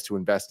might be nice to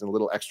invest in a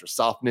little extra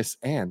softness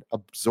and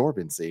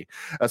absorbency.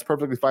 That's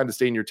perfectly fine to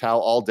stay in your towel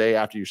all day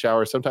after you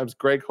shower. Sometimes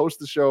Greg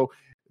hosts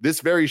this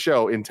very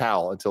show in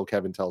towel until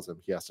Kevin tells him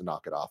he has to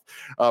knock it off.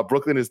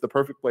 Brooklyn is the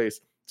perfect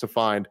place to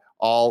find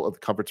all of the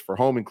comforts for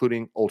home,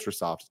 including ultra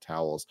soft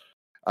towels.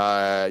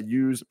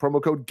 Use promo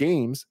code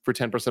GAMES for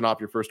 10% off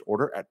your first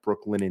order at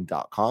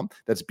brooklinen.com.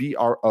 That's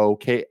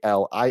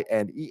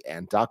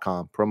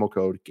BROKLINEN.com. Promo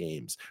code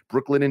GAMES.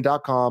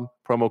 brooklinen.com.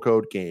 Promo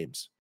code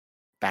GAMES.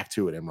 Back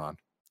to it, Imran.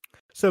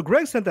 So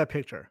Greg sent that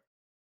picture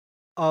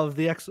of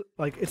the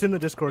it's in the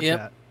Discord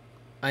chat.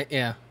 I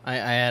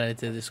added it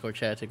to the Discord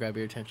chat to grab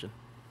your attention.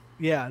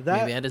 Yeah,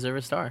 maybe I deserve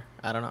a star.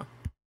 I don't know.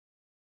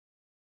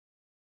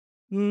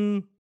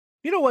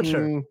 You know what?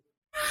 Sure.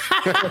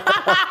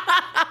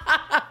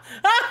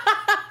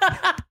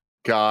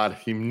 God,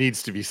 he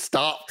needs to be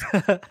stopped.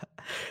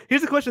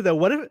 Here's the question though: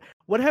 what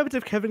happens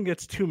if Kevin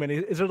gets too many?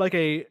 Is there like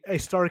a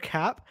star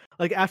cap?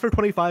 Like after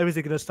 25, is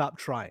he going to stop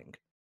trying?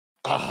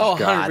 Oh,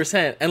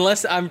 100%.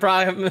 Unless I'm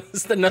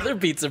promised another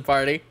pizza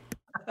party.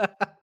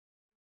 But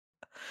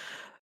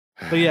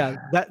yeah,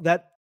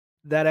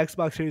 that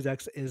Xbox Series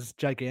X is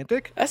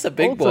gigantic. That's a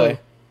big boy.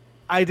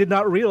 I did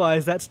not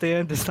realize that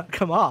stand does not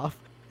come off.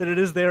 That it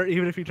is there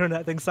even if you turn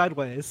that thing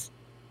sideways.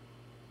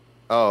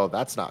 Oh,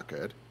 that's not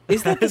good.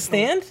 Is that the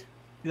stand?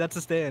 That's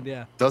a stand,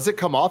 yeah. Does it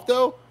come off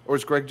though, or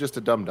is Greg just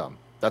a dum-dum?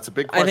 That's a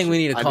big question. I think we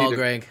need to call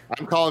Greg.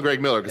 I'm calling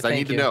Greg Miller because I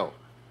need to know.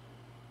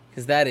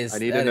 Because that is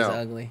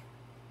ugly.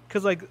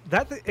 Because like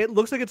that, it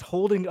looks like it's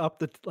holding up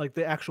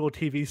the actual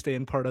TV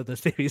stand part of this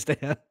TV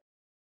stand.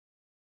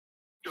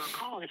 Your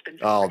call has been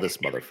Oh, this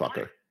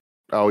motherfucker.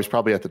 Oh, he's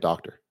probably at the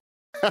doctor.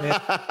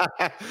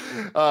 Yeah.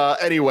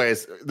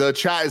 Anyways, the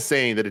chat is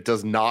saying that it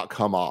does not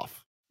come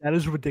off. That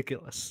is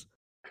ridiculous.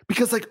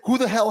 Because like, who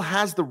the hell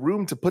has the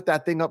room to put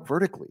that thing up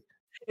vertically?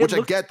 Which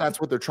I get,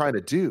 that's what they're trying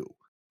to do.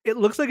 It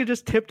looks like it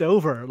just tipped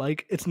over.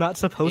 Like it's not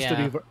supposed to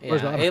be.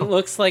 Yeah, it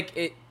looks like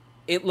it.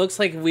 It looks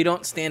like if we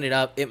don't stand it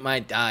up, it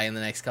might die in the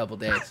next couple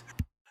days.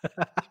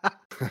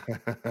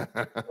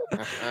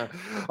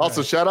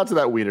 Also, shout out to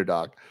that wiener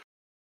dog.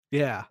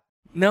 Yeah.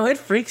 No, it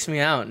freaks me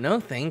out. No,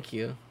 thank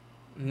you.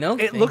 No,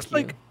 it looks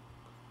like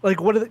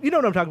what are you know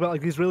what I'm talking about?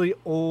 Like these really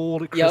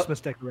old Christmas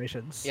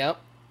decorations. Yep.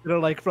 They're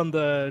like from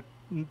the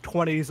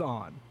 20s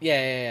on.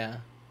 Yeah.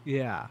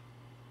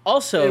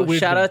 Also,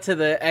 shout out to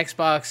the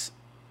Xbox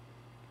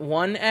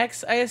One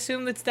X, I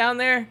assume, that's down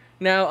there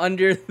now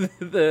under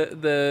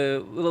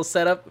the little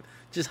setup,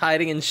 just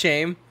hiding in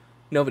shame.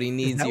 Nobody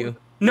needs you.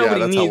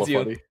 Nobody needs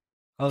you. Funny.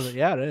 Oh,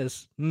 yeah, it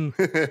is. All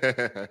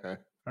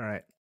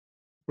right.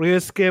 We're going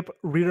to skip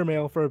reader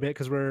mail for a bit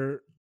because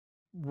we're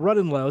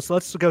running low. So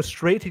let's go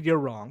straight to You're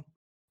Wrong,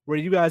 where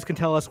you guys can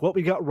tell us what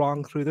we got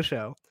wrong through the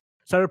show.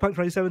 Cyberpunk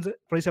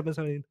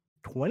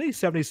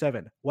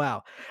 2077.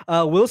 Wow.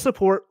 Will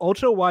support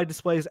ultra-wide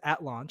displays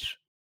at launch.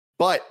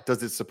 But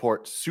does it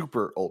support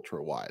super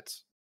ultra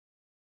wides?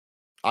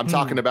 I'm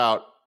talking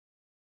about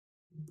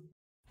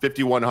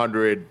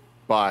 5100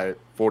 by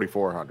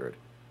 4400.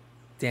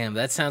 Damn,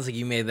 that sounds like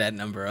you made that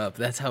number up.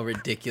 That's how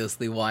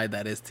ridiculously wide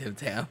that is, Tim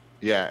Tam.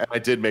 Yeah, I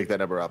did make that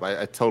number up.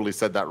 I totally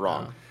said that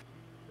wrong. Oh.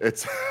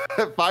 It's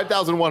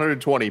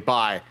 5120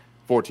 by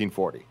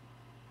 1440.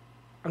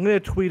 I'm going to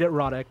tweet at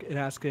Roddick and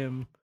ask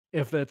him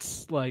if that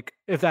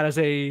is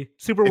a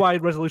super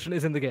wide resolution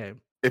is in the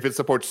game. If it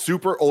supports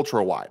super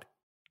ultra wide.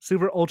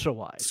 Super ultra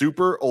wide.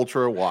 Super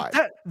ultra wide.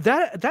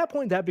 That at that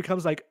point that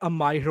becomes like a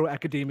My Hero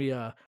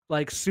Academia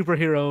like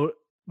superhero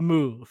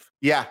move.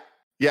 Yeah,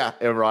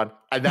 Imran,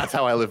 and that's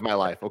how I live my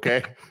life.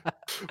 Okay,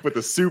 with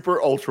the super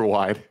ultra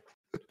wide.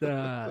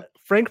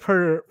 Frank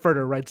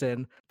Furter writes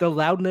in the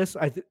loudness.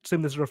 I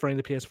assume this is referring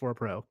to PS4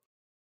 Pro.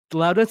 The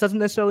loudness doesn't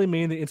necessarily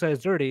mean the inside is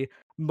dirty.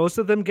 Most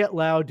of them get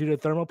loud due to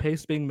thermal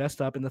paste being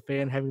messed up and the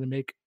fan having to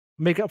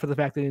make up for the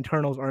fact that the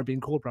internals aren't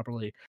being cooled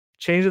properly.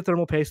 Change the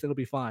thermal paste, it'll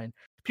be fine.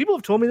 People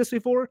have told me this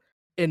before,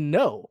 and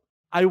no,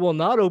 I will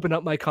not open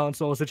up my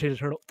consoles to change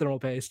the thermal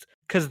paste,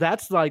 because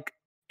that's like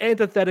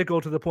antithetical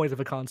to the point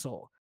of a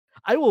console.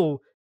 I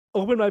will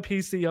open my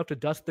PC up to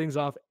dust things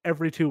off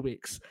every 2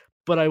 weeks,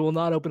 but I will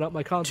not open up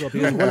my console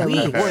because one, I'm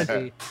under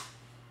warranty,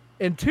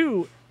 and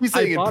two,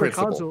 I bought a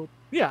console.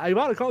 Yeah, I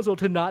bought a console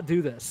to not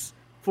do this,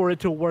 for it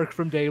to work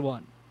from day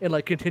one and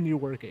like continue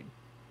working.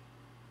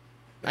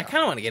 I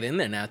kind of want to get in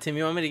there now. Tim,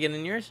 you want me to get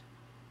in yours?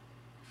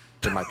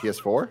 In my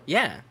PS4?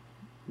 Yeah.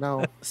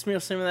 No. Smear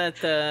some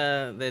of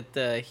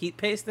that heat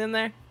paste in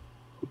there.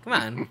 Come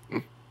on.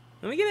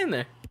 Let me get in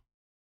there.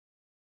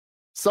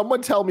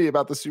 Someone tell me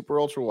about the super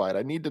ultra wide.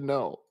 I need to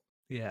know.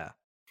 Yeah.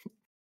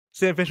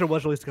 Sam Fisher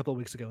was released a couple of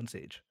weeks ago in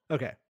Siege.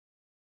 Okay.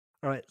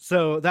 All right.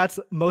 So that's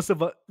most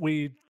of what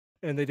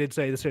and they did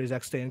say the Series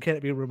X stand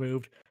can't be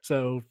removed.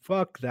 So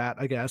fuck that,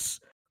 I guess.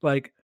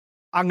 Like,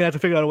 I'm gonna have to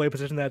figure out a way to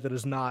position that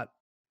is not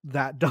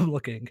that dumb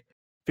looking,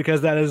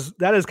 because that is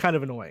kind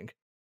of annoying.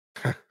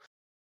 All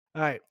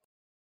right.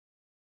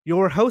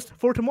 Your host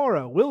for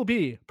tomorrow will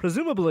be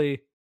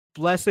presumably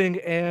Blessing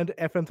and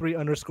FM3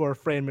 _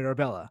 Fran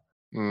Mirabella.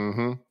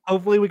 Mm-hmm.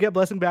 Hopefully we get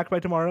Blessing back by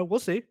tomorrow.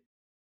 We'll see.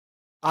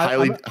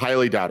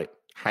 Highly doubt it.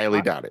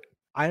 Highly doubt it.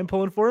 I am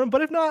pulling for him,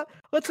 but if not,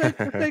 let's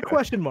say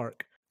question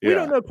mark. Yeah. We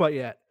don't know quite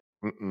yet.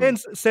 And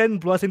send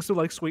Blessings to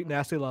like sweet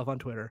nasty love on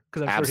Twitter,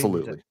 because I'm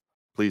absolutely sure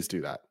please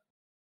do that.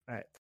 All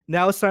right.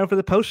 Now it's time for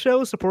the post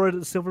show.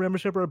 Supported the silver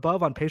membership or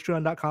above on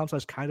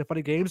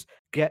patreon.com/kindoffunnygames.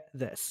 Get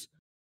this.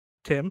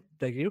 Tim,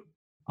 thank you.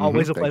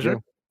 Always a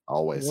pleasure.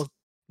 Always.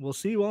 We'll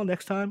see you all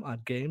next time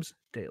on Games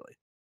Daily.